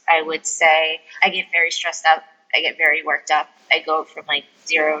patient. I would say I get very stressed out. I get very worked up. I go from like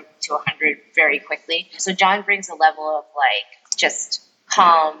 0 to 100 very quickly. So John brings a level of like just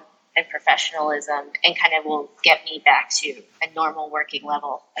calm and professionalism and kind of will get me back to a normal working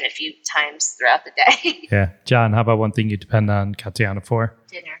level at a few times throughout the day. Yeah. John, how about one thing you depend on Katianna for?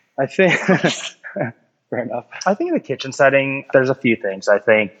 Dinner. I think... Fair enough. I think in the kitchen setting, there's a few things. I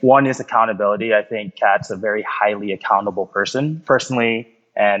think one is accountability. I think Kat's a very highly accountable person, personally,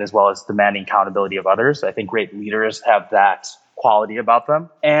 and as well as demanding accountability of others. I think great leaders have that quality about them.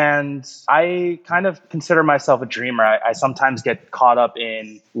 And I kind of consider myself a dreamer. I sometimes get caught up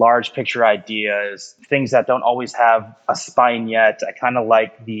in large picture ideas, things that don't always have a spine yet. I kind of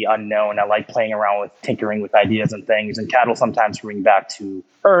like the unknown. I like playing around with tinkering with ideas and things. And Kat will sometimes bring back to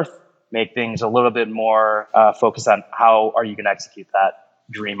earth, make things a little bit more focused on how are you going to execute that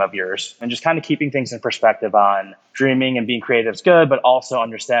dream of yours, and just kind of keeping things in perspective on dreaming and being creative is good, but also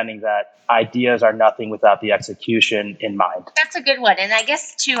understanding that ideas are nothing without the execution in mind. That's a good one. And I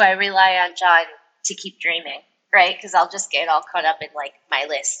guess too, I rely on John to keep dreaming, right? Because I'll just get all caught up in like my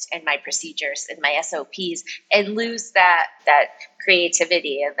list and my procedures and my SOPs and lose that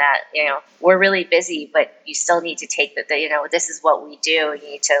creativity and that, we're really busy, but you still need to take this is what we do.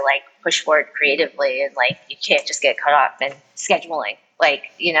 You need to like push forward creatively and like, you can't just get caught up in scheduling. like,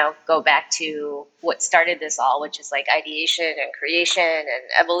 go back to what started this all, which is like ideation and creation and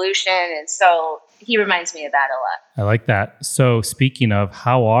evolution. And so he reminds me of that a lot. I like that. So speaking of,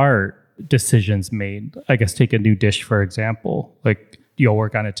 how are decisions made? I guess take a new dish, for example. Like, do you all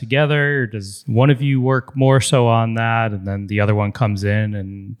work on it together? Or does one of you work more so on that, and then the other one comes in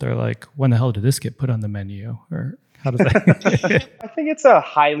and they're like, when the hell did this get put on the menu? Or how does that? I think it's a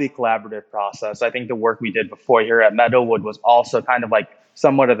highly collaborative process. I think the work we did before here at Meadowwood was also kind of like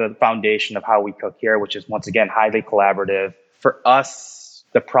somewhat of the foundation of how we cook here, which is once again highly collaborative. For us,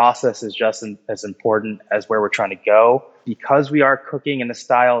 the process is just as important as where we're trying to go, because we are cooking in a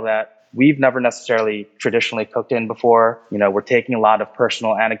style that we've never necessarily traditionally cooked in before. We're taking a lot of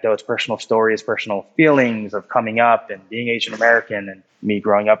personal anecdotes, personal stories, personal feelings of coming up and being Asian American, and me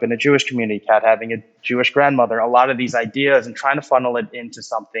growing up in a Jewish community, Kat having a Jewish grandmother. A lot of these ideas and trying to funnel it into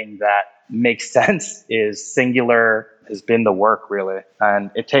something that makes sense is singular, has been the work, really.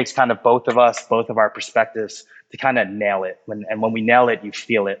 And it takes kind of both of us, both of our perspectives to kind of nail it. And when we nail it, you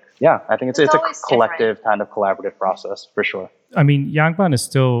feel it. Yeah, I think it's a collective different. Kind of collaborative process for sure. I mean, Yangban is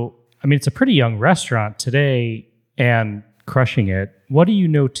still, it's a pretty young restaurant today and crushing it. What do you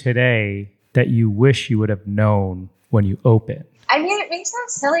know today that you wish you would have known when you opened? It may sound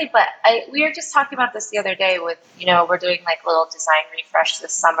silly, but we were just talking about this the other day with, we're doing like a little design refresh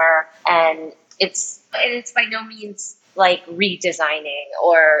this summer, and it's by no means like redesigning,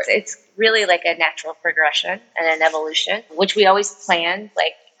 or it's really like a natural progression and an evolution, which we always planned.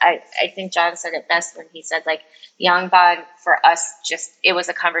 Like, I think John said it best when he said, like, Yangban for us, it was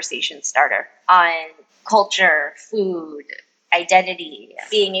a conversation starter on culture, food, identity,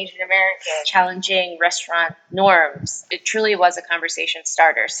 being Asian American, challenging restaurant norms. It truly was a conversation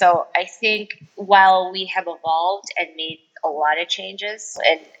starter. So I think while we have evolved and made a lot of changes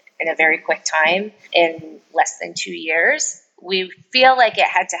in a very quick time, in less than 2 years, we feel like it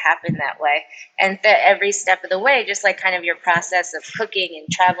had to happen that way. And that every step of the way, just like kind of your process of cooking and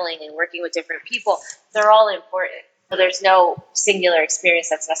traveling and working with different people, they're all important. So there's no singular experience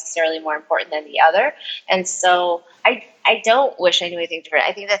that's necessarily more important than the other. And so I don't wish I knew anything different.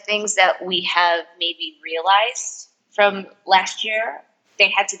 I think the things that we have maybe realized from last year, they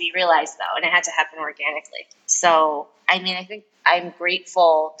had to be realized though, and it had to happen organically. So, I think I'm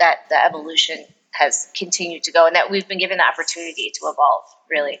grateful that the evolution has continued to go, and that we've been given the opportunity to evolve,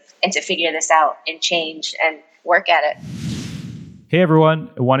 really, and to figure this out and change and work at it. Hey everyone,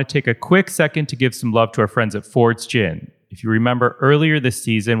 I want to take a quick second to give some love to our friends at Ford's Gin. If you remember earlier this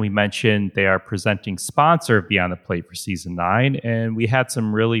season, we mentioned they are presenting sponsor of Beyond the Plate for season 9, and we had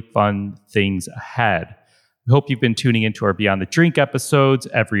some really fun things ahead. We hope you've been tuning into our Beyond the Drink episodes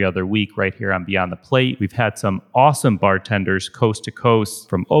every other week right here on Beyond the Plate. We've had some awesome bartenders coast to coast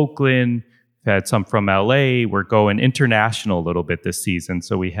from Oakland. We've had some from LA. We're going international a little bit this season.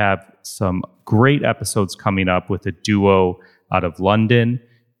 So we have some great episodes coming up with a duo out of London.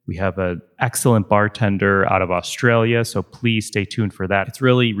 We have an excellent bartender out of Australia. So please stay tuned for that. It's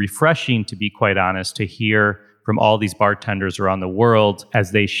really refreshing, to be quite honest, to hear from all these bartenders around the world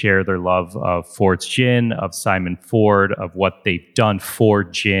as they share their love of Ford's Gin, of Simon Ford, of what they've done for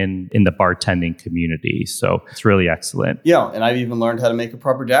gin in the bartending community. So it's really excellent. Yeah, and I've even learned how to make a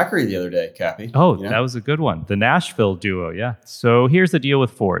proper daiquiri the other day, Cappy. Oh, that was a good one. The Nashville duo, yeah. So here's the deal with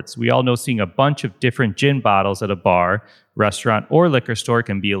Ford's. We all know seeing a bunch of different gin bottles at a bar, restaurant, or liquor store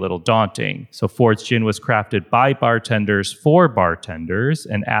can be a little daunting. So Ford's Gin was crafted by bartenders for bartenders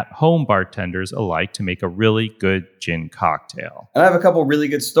and at-home bartenders alike to make a really good gin cocktail. And I have a couple really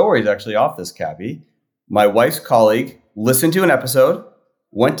good stories actually off this, Cappy. My wife's colleague listened to an episode,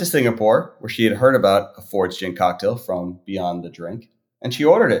 went to Singapore where she had heard about a Ford's Gin cocktail from Beyond the Drink, and she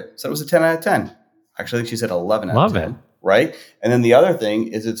ordered it. So it was a 10 out of 10. Actually, I think she said 11 out of 10. Love it. Right? And then the other thing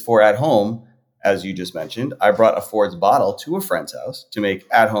is it's for at home. As you just mentioned, I brought a Ford's bottle to a friend's house to make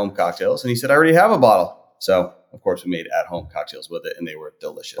at-home cocktails. And he said, I already have a bottle. So, of course, we made at-home cocktails with it, and they were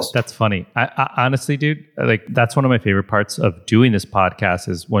delicious. That's funny. I honestly, dude, that's one of my favorite parts of doing this podcast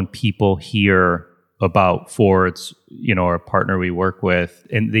is when people hear about Ford's, or a partner we work with,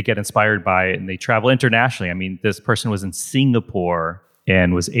 and they get inspired by it, and they travel internationally. This person was in Singapore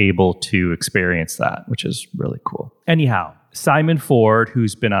and was able to experience that, which is really cool. Anyhow, Simon Ford,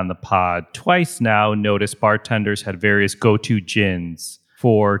 who's been on the pod twice now, noticed bartenders had various go-to gins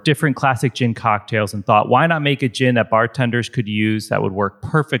for different classic gin cocktails and thought, why not make a gin that bartenders could use that would work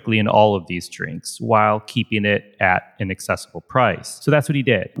perfectly in all of these drinks while keeping it at an accessible price? So that's what he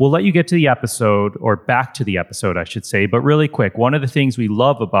did. We'll let you get to the episode, or back to the episode, I should say. But really quick, one of the things we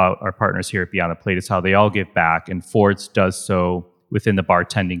love about our partners here at Beyond the Plate is how they all give back, and Ford's does so within the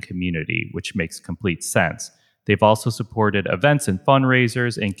bartending community, which makes complete sense. They've also supported events and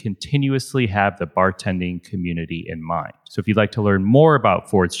fundraisers and continuously have the bartending community in mind. So if you'd like to learn more about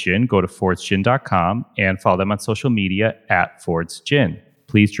Ford's Gin, go to fordsgin.com and follow them on social media at Ford's Gin.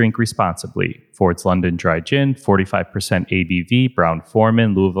 Please drink responsibly. Ford's London Dry Gin, 45% ABV, Brown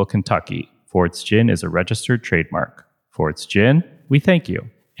Forman, Louisville, Kentucky. Ford's Gin is a registered trademark. Ford's Gin, we thank you.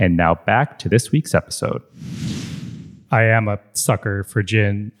 And now back to this week's episode. I am a sucker for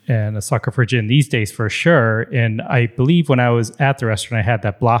gin and a sucker for gin these days for sure. And I believe when I was at the restaurant, I had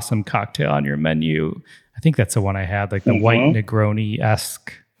that Blossom cocktail on your menu. I think that's the one I had, like the white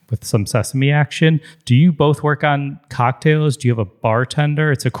Negroni-esque with some sesame action. Do you both work on cocktails? Do you have a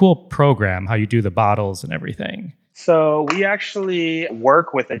bartender? It's a cool program, how you do the bottles and everything. So we actually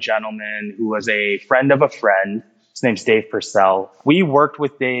work with a gentleman who was a friend of a friend. His name's Dave Purcell. We worked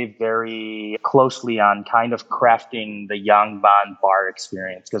with Dave very closely on kind of crafting the Yangban bar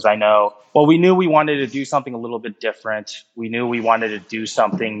experience because we knew we wanted to do something a little bit different. We knew we wanted to do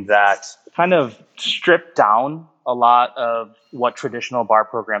something that kind of stripped down a lot of what traditional bar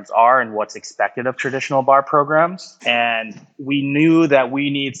programs are and what's expected of traditional bar programs. And we knew that we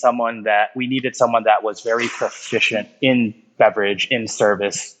needed someone that was very proficient in beverage, in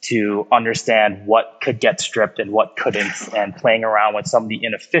service, to understand what could get stripped and what couldn't, and playing around with some of the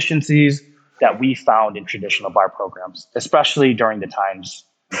inefficiencies that we found in traditional bar programs, especially during the times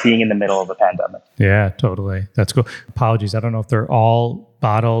being in the middle of a pandemic. Yeah, totally. That's cool. Apologies. I don't know if they're all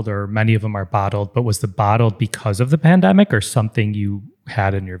bottled or many of them are bottled, but was the bottled because of the pandemic or something you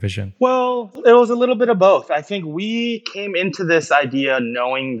had in your vision? Well, it was a little bit of both. I think we came into this idea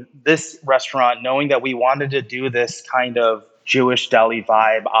knowing that we wanted to do this kind of Jewish deli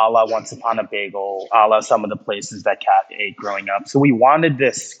vibe, a la Once Upon a Bagel, a la some of the places that Kat ate growing up. So we wanted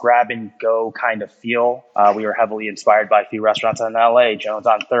this grab and go kind of feel. We were heavily inspired by a few restaurants in LA, Jones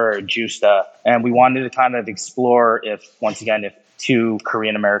on 3rd, Justa, and we wanted to kind of explore if two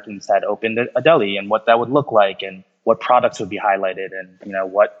Korean Americans had opened a deli and what that would look like and what products would be highlighted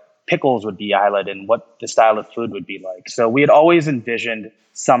and what pickles would be highlighted and what the style of food would be like. So we had always envisioned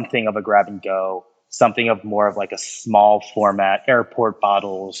something of a grab and go, something of more of like a small format, airport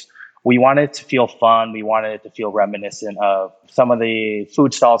bottles. We wanted it to feel fun. We wanted it to feel reminiscent of some of the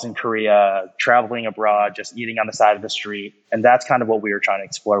food stalls in Korea, traveling abroad, just eating on the side of the street. And that's kind of what we were trying to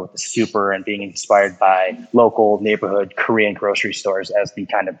explore with the super and being inspired by local neighborhood Korean grocery stores as the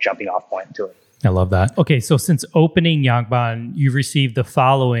kind of jumping off point to it. I love that. Okay, so since opening Yangban, you've received the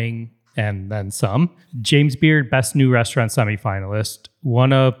following and then some. James Beard, Best New Restaurant semifinalist.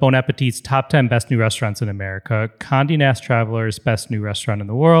 One of Bon Appetit's top 10 Best New Restaurants in America. Condé Nast Traveler's Best New Restaurant in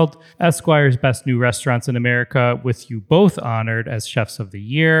the World. Esquire's Best New Restaurants in America, with you both honored as Chefs of the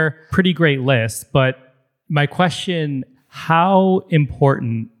Year. Pretty great list, but my question, how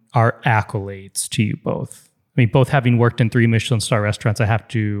important are accolades to you both? I mean, both having worked in 3 Michelin star restaurants, I have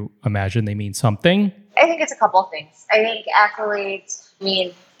to imagine they mean something. I think it's a couple of things. I think accolades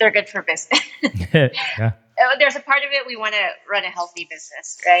mean they're good for business. Yeah. There's a part of it, we want to run a healthy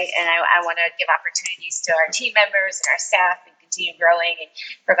business, right? And I want to give opportunities to our team members and our staff and continue growing and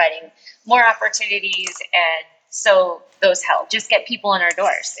providing more opportunities. And so those help. Just get people in our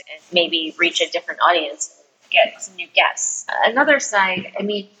doors and maybe reach a different audience, get some new guests. Another side,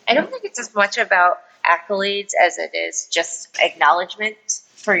 I don't think it's as much about accolades as it is just acknowledgement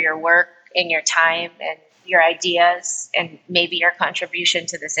for your work and your time and your ideas and maybe your contribution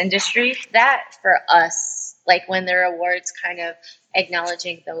to this industry. That for us, like when there are awards kind of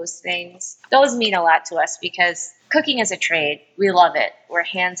acknowledging those things, those mean a lot to us because cooking is a trade. We love it. We're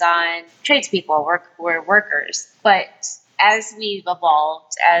hands-on tradespeople. We're workers. But as we've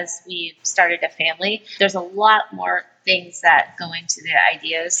evolved, as we've started a family, there's a lot more things that go into the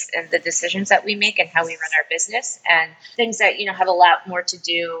ideas and the decisions that we make and how we run our business, and things that, have a lot more to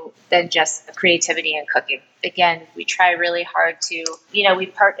do than just the creativity and cooking. Again, we try really hard to, we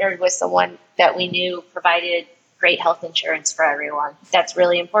partnered with someone that we knew provided great health insurance for everyone. That's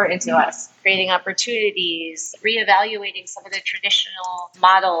really important to us. Creating opportunities, reevaluating some of the traditional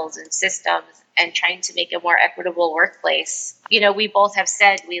models and systems, and trying to make a more equitable workplace. We both have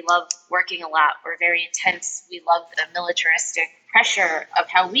said we love working a lot. We're very intense. We love the militaristic pressure of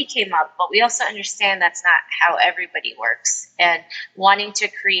how we came up, but we also understand that's not how everybody works. And wanting to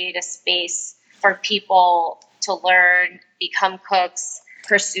create a space for people to learn, become cooks,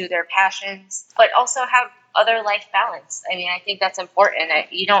 pursue their passions, but also have other life balance. I think that's important.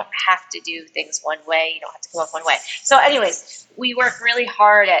 You don't have to do things one way. You don't have to come up one way. So anyways, we work really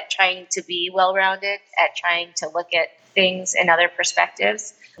hard at trying to be well-rounded, at trying to look at things in other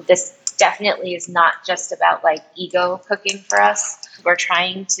perspectives. This definitely is not just about like ego cooking for us. We're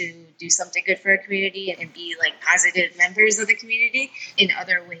trying to do something good for our community and be like positive members of the community in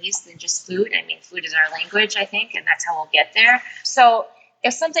other ways than just food. I mean, food is our language, I think, and that's how we'll get there. So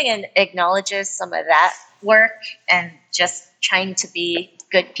if something acknowledges some of that work and just trying to be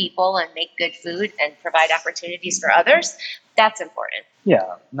good people and make good food and provide opportunities for others, that's important.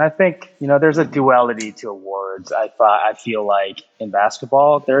 Yeah, and I think, there's a duality to awards. I feel like in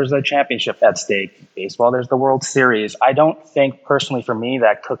basketball, there's a championship at stake. In baseball, there's the World Series. I don't think personally for me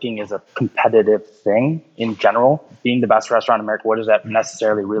that cooking is a competitive thing in general. Being the best restaurant in America, what does that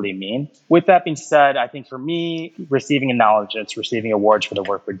necessarily really mean? With that being said, I think for me, receiving acknowledgments, receiving awards for the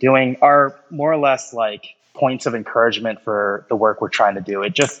work we're doing are more or less like points of encouragement for the work we're trying to do.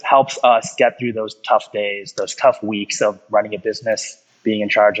 It just helps us get through those tough days, those tough weeks of running a business, being in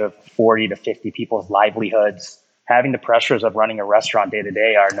charge of 40 to 50 people's livelihoods. Having the pressures of running a restaurant day to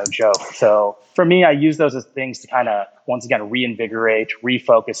day are no joke. So for me, I use those as things to kind of, once again, reinvigorate,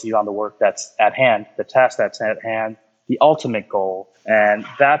 refocus you on the work that's at hand, the task that's at hand, the ultimate goal. And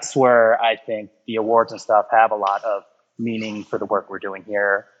that's where I think the awards and stuff have a lot of meaning for the work we're doing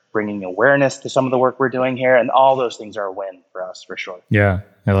here, bringing awareness to some of the work we're doing here. And all those things are a win for us, for sure. Yeah,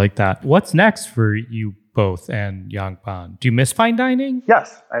 I like that. What's next for you both and Yangban? Do you miss fine dining?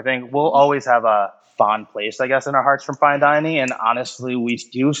 Yes, I think we'll always have a fond place, I guess, in our hearts from fine dining. And honestly, we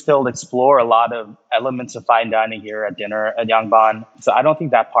do still explore a lot of elements of fine dining here at dinner at Yangban. So I don't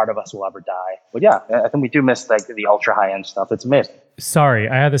think that part of us will ever die. But yeah, I think we do miss like the ultra high end stuff. It's amazing. Sorry,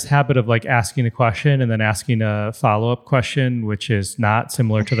 I have this habit of like asking a question and then asking a follow-up question, which is not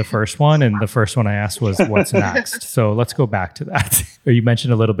similar to the first one. And the first one I asked was, what's next? So let's go back to that. You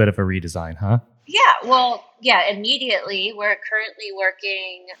mentioned a little bit of a redesign, huh? Yeah, immediately. We're currently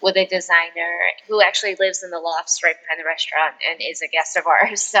working with a designer who actually lives in the lofts right behind the restaurant and is a guest of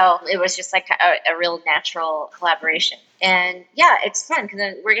ours. So it was just like a real natural collaboration. And yeah, it's fun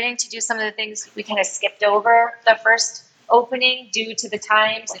because we're getting to do some of the things we kind of skipped over the first opening due to the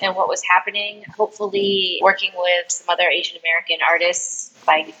times and what was happening. Hopefully working with some other Asian American artists,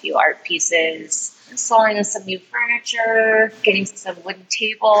 buying a few art pieces, installing some new furniture, getting some wooden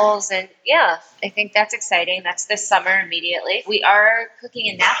tables. And yeah, I think that's exciting. That's this summer immediately. We are cooking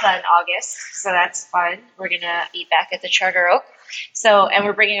in Napa in August, so that's fun. We're going to be back at the Charter Oak. And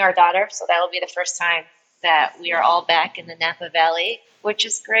we're bringing our daughter, so that'll be the first time that we are all back in the Napa Valley, which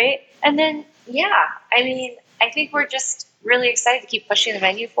is great. And then, yeah, I think we're just really excited to keep pushing the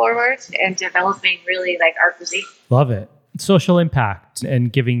menu forward and developing really like our cuisine. Love it. Social impact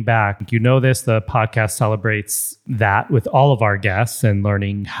and giving back. You know this, the podcast celebrates that with all of our guests, and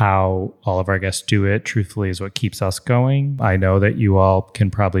learning how all of our guests do it truthfully is what keeps us going. I know that you all can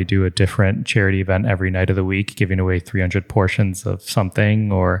probably do a different charity event every night of the week, giving away 300 portions of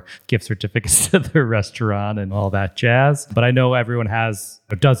something or gift certificates to the restaurant and all that jazz. But I know everyone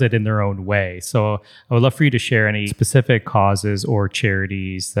does it in their own way. So I would love for you to share any specific causes or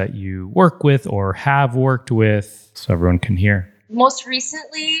charities that you work with or have worked with so everyone can hear. Most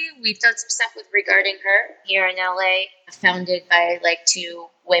recently, we've done some stuff with Regarding Her here in LA, founded by like two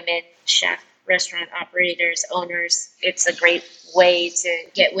women chef restaurant operators, owners. It's a great way to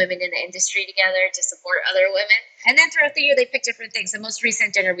get women in the industry together to support other women. And then throughout the year, they pick different things. The most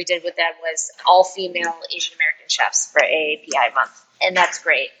recent dinner we did with them was all-female Asian American chefs for AAPI month. And that's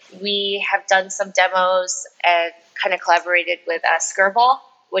great. We have done some demos and kind of collaborated with Skirball,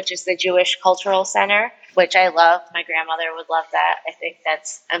 which is the Jewish Cultural Center, which I love. My grandmother would love that. I think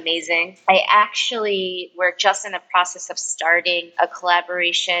that's amazing. We're just in the process of starting a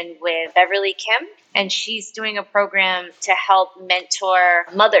collaboration with Beverly Kim, and she's doing a program to help mentor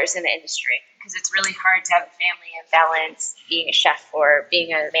mothers in the industry, because it's really hard to have a family and balance being a chef or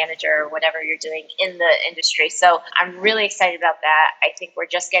being a manager or whatever you're doing in the industry. So I'm really excited about that. I think we're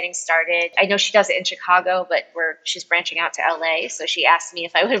just getting started. I know she does it in Chicago, but she's branching out to LA. So she asked me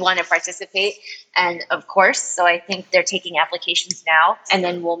if I would want to participate. And of course, so I think they're taking applications now, and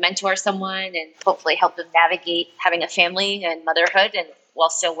then we'll mentor someone and hopefully help them navigate having a family and motherhood and while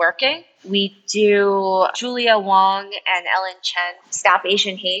still working. We do Julia Wong and Ellen Chen, Stop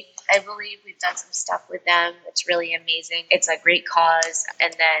Asian Hate. I believe we've done some stuff with them. It's really amazing. It's a great cause.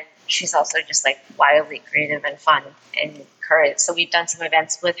 And then she's also just like wildly creative and fun and current. So we've done some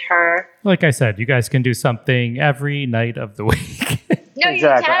events with her. Like I said, you guys can do something every night of the week. No,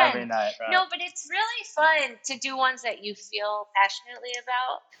 exactly, you can. every night, right? No, but it's really fun to do ones that you feel passionately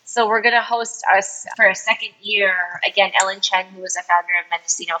about. So we're going to host us for a second year. Again, Ellen Chen, who is a founder of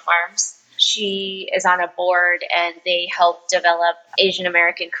Mendocino Farms. She is on a board and they help develop Asian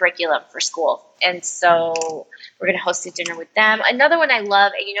American curriculum for school. And so we're going to host a dinner with them. Another one I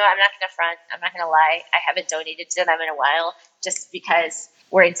love, and I'm not going to front, I'm not going to lie, I haven't donated to them in a while just because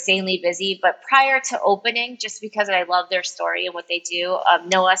we're insanely busy. But prior to opening, just because I love their story and what they do,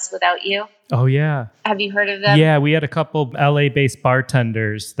 Know Us Without You. Oh, yeah. Have you heard of them? Yeah, we had a couple LA-based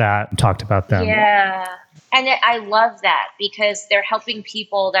bartenders that talked about them. Yeah. And I love that because they're helping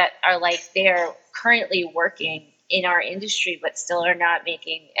people that are like they're currently working in our industry but still are not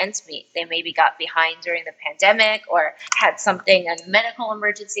making ends meet. They maybe got behind during the pandemic or had something, a medical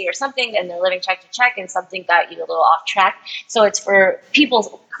emergency or something, and they're living check to check and something got you a little off track. So it's for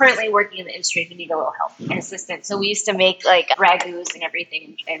people currently working in the industry who need a little help and assistance. So we used to make like ragus and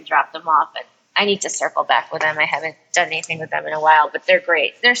everything and drop them off. And I need to circle back with them. I haven't done anything with them in a while, but they're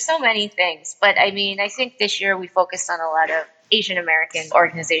great. There's so many things. But I mean, I think this year we focused on a lot of Asian American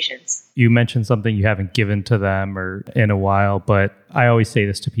organizations. You mentioned something you haven't given to them or in a while, but I always say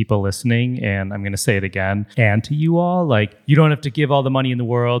this to people listening, and I'm going to say it again, and to you all, like, you don't have to give all the money in the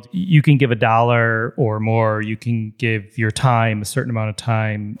world. You can give $1 or more. You can give your time, a certain amount of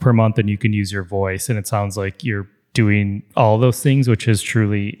time per month, and you can use your voice. And it sounds like you're doing all those things, which is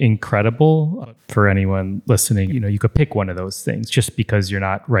truly incredible. For anyone listening, you could pick one of those things. Just because you're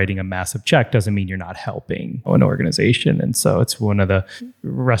not writing a massive check doesn't mean you're not helping an organization. And so it's one of the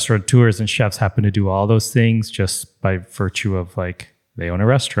restaurateurs and chefs happen to do all those things just by virtue of like they own a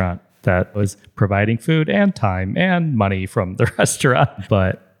restaurant that was providing food and time and money from the restaurant.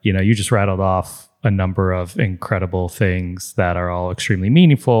 But you just rattled off a number of incredible things that are all extremely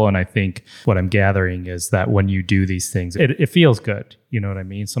meaningful. And I think what I'm gathering is that when you do these things, it feels good. You know what I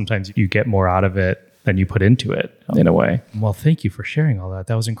mean? Sometimes you get more out of it than you put into it in a way. Well, thank you for sharing all that.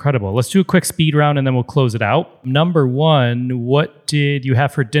 That was incredible. Let's do a quick speed round and then we'll close it out. Number 1, what did you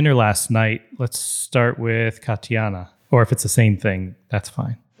have for dinner last night? Let's start with Katianna. Or if it's the same thing, that's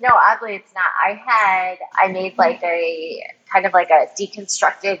fine. No, oddly, it's not. I made like a kind of like a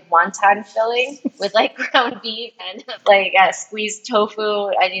deconstructed wonton filling with like ground beef and like squeezed tofu,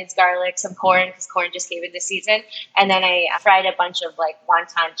 onions, garlic, some corn because corn just came into season. And then I fried a bunch of like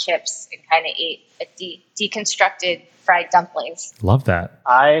wonton chips and kind of ate a deconstructed fried dumplings. Love that.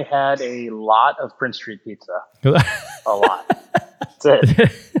 I had a lot of Prince Street pizza. A lot. That's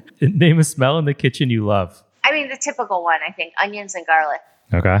it. Name a smell in the kitchen you love. I mean, the typical one, I think, onions and garlic.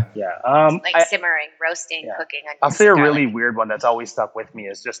 Okay. Yeah. Simmering, roasting, cooking onions. I'll say a garlic. really weird one that's always stuck with me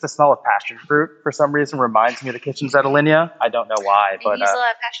is just the smell of passion fruit. For some reason, reminds me of the kitchens at Alinea. I don't know why, but use a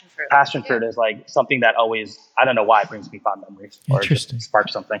lot of passion fruit. Passion fruit is like something that always, I don't know why, it brings me fond memories. Interesting. Or just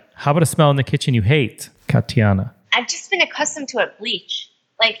sparks something. How about a smell in the kitchen you hate, Katianna? I've just been accustomed to it. Bleach.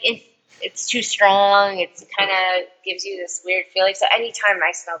 Like it's too strong. It kind of gives you this weird feeling. So anytime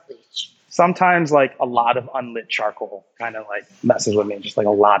I smell bleach. Sometimes like a lot of unlit charcoal kind of like messes with me. Just like a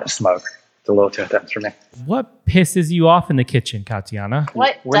lot of smoke. It's a little too intense for me. What pisses you off in the kitchen, Katianna?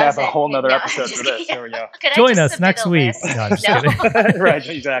 What We're going to have a doesn't? whole nother No, episode just for this. kidding. Here we go. Could I Join just us submit next a week. list? No, I'm just kidding. Right,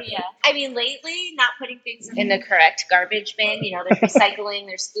 exactly. Yeah. I mean, lately, not putting things in the correct garbage bin. There's recycling,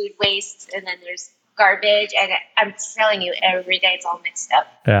 there's food waste, and then there's garbage. And I'm telling you, every day it's all mixed up.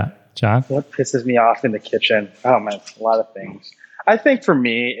 Yeah. John? What pisses me off in the kitchen? Oh, man, it's a lot of things. I think for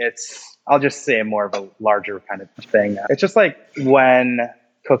me, I'll just say more of a larger kind of thing. It's just like when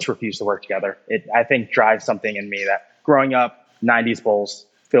cooks refuse to work together. It, I think, drives something in me that growing up, 90s Bulls,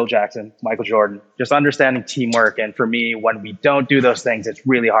 Phil Jackson, Michael Jordan, just understanding teamwork. And for me, when we don't do those things, it's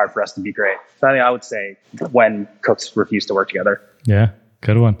really hard for us to be great. So I think I would say when cooks refuse to work together. Yeah,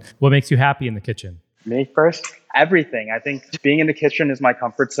 good one. What makes you happy in the kitchen? Me first? Everything. I think being in the kitchen is my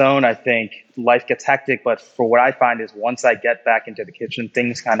comfort zone. I think life gets hectic, but for what I find is once I get back into the kitchen,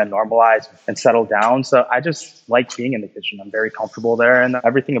 things kind of normalize and settle down. So I just like being in the kitchen. I'm very comfortable there and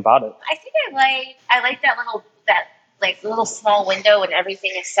everything about it. I think I like that little small window when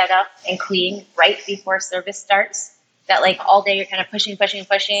everything is set up and clean right before service starts. That like all day you're kind of pushing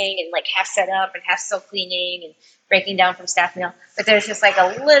and like half set up and half still cleaning and breaking down from staff meal. But there's just like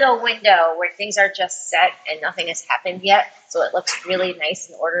a little window where things are just set and nothing has happened yet. So it looks really nice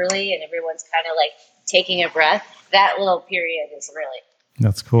and orderly and everyone's kind of like taking a breath. That little period is really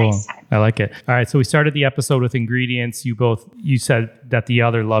That's cool. nice time. I like it. All right. So we started the episode with ingredients. You said that the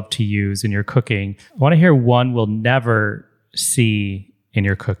other love to use in your cooking. I want to hear one we'll never see in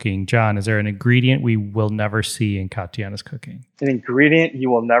your cooking. John, is there an ingredient we will never see in Katianna's cooking? An ingredient you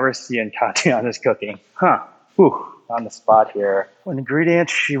will never see in Katianna's cooking. Whew, on the spot here. An ingredient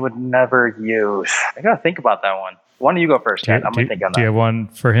she would never use. I got to think about that one. Why don't you go first, Kat? I'm going to think on Do you that. have one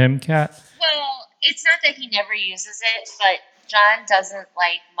for him, Kat? Well, it's not that he never uses it, but John doesn't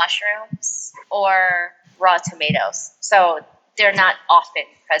like mushrooms or raw tomatoes. So they're not often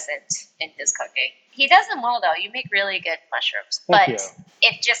present in his cooking. He does them well, though. You make really good mushrooms. Thank But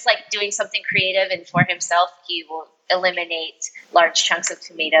if just like doing something creative and for himself, he will eliminate large chunks of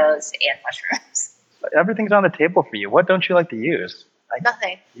tomatoes and mushrooms. Everything's on the table for you. What don't you like to use?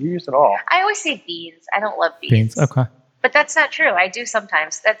 Nothing. You use it all. I always say beans. I don't love beans. Okay. But that's not true. I do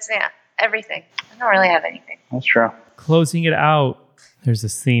sometimes. That's, everything. I don't really have anything. That's true. Closing it out, there's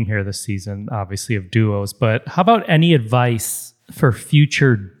this theme here this season, obviously, of duos. But how about any advice for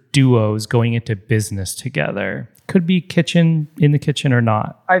future duos going into business together? Could be in the kitchen or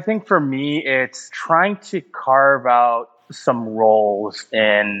not. I think for me, it's trying to carve out some roles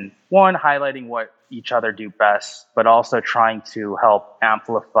in one, highlighting what each other do best, but also trying to help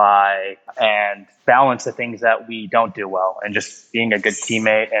amplify and balance the things that we don't do well, and just being a good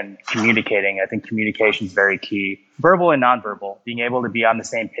teammate and communicating. I think communication is very key, verbal and nonverbal, being able to be on the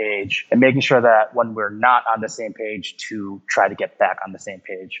same page and making sure that when we're not on the same page to try to get back on the same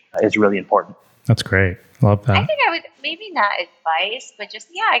page is really important. That's great. Love that. I think I would, maybe not advice, but just,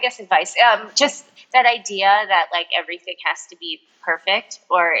 I guess advice. Just that idea that like everything has to be perfect,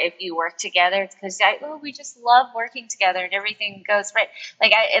 or if you work together, it's because we just love working together and everything goes right.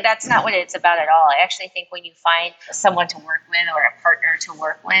 Like that's not what it's about at all. I actually think when you find someone to work with or a partner to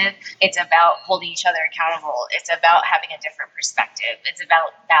work with, it's about holding each other accountable. It's about having a different perspective. It's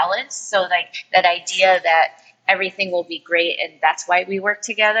about balance. So like that idea that everything will be great and that's why we work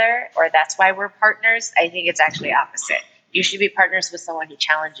together or that's why we're partners, I think it's actually opposite. You should be partners with someone who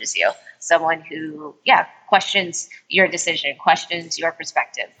challenges you, someone who, questions your decision, questions your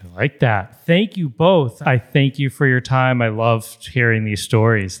perspective. I like that. Thank you both. I thank you for your time. I loved hearing these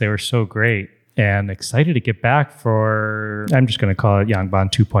stories. They were so great, and excited to get back for, I'm just going to call it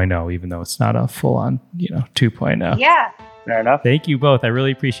Yangban 2.0, even though it's not a full-on, 2.0. Yeah. Fair enough. Thank you both. I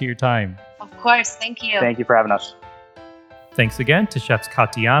really appreciate your time. Of course. Thank you. Thank you for having us. Thanks again to chefs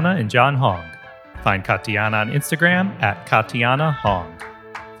Katianna and John Hong. Find Katianna on Instagram at Katianna Hong.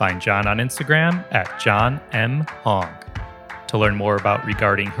 Find John on Instagram at John M. Hong. To learn more about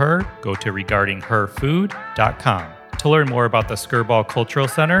Regarding Her, go to regardingherfood.com. To learn more about the Skirball Cultural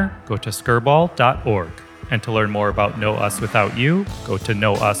Center, go to skirball.org. And to learn more about Know Us Without You, go to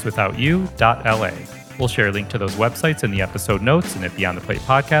knowuswithoutyou.la. We'll share a link to those websites in the episode notes and at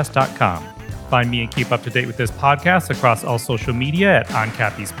beyondtheplatepodcast.com. Find me and keep up to date with this podcast across all social media at On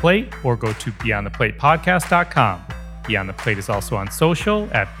Cappy's Plate, or go to beyondtheplatepodcast.com. Beyond the Plate is also on social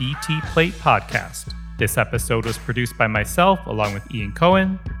at BT Plate Podcast. This episode was produced by myself, along with Ian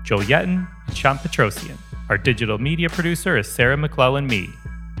Cohen, Joel Yetton, and Sean Petrosian. Our digital media producer is Sarah McClellan-Mee.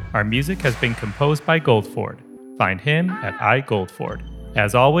 Our music has been composed by Goldford. Find him at iGoldford.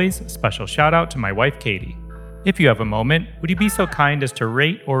 As always, a special shout out to my wife, Katie. If you have a moment, would you be so kind as to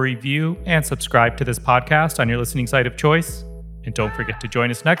rate or review and subscribe to this podcast on your listening site of choice? And don't forget to join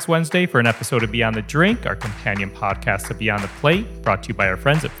us next Wednesday for an episode of Beyond the Drink, our companion podcast to Beyond the Plate, brought to you by our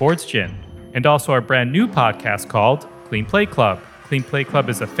friends at Ford's Gin. And also our brand new podcast called Clean Plate Club. Clean Plate Club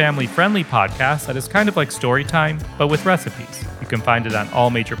is a family-friendly podcast that is kind of like story time, but with recipes. You can find it on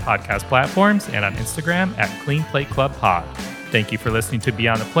all major podcast platforms and on Instagram at Clean Plate Club Pod. Thank you for listening to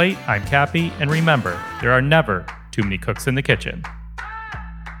Beyond the Plate. I'm Cappy, and remember, there are never too many cooks in the kitchen.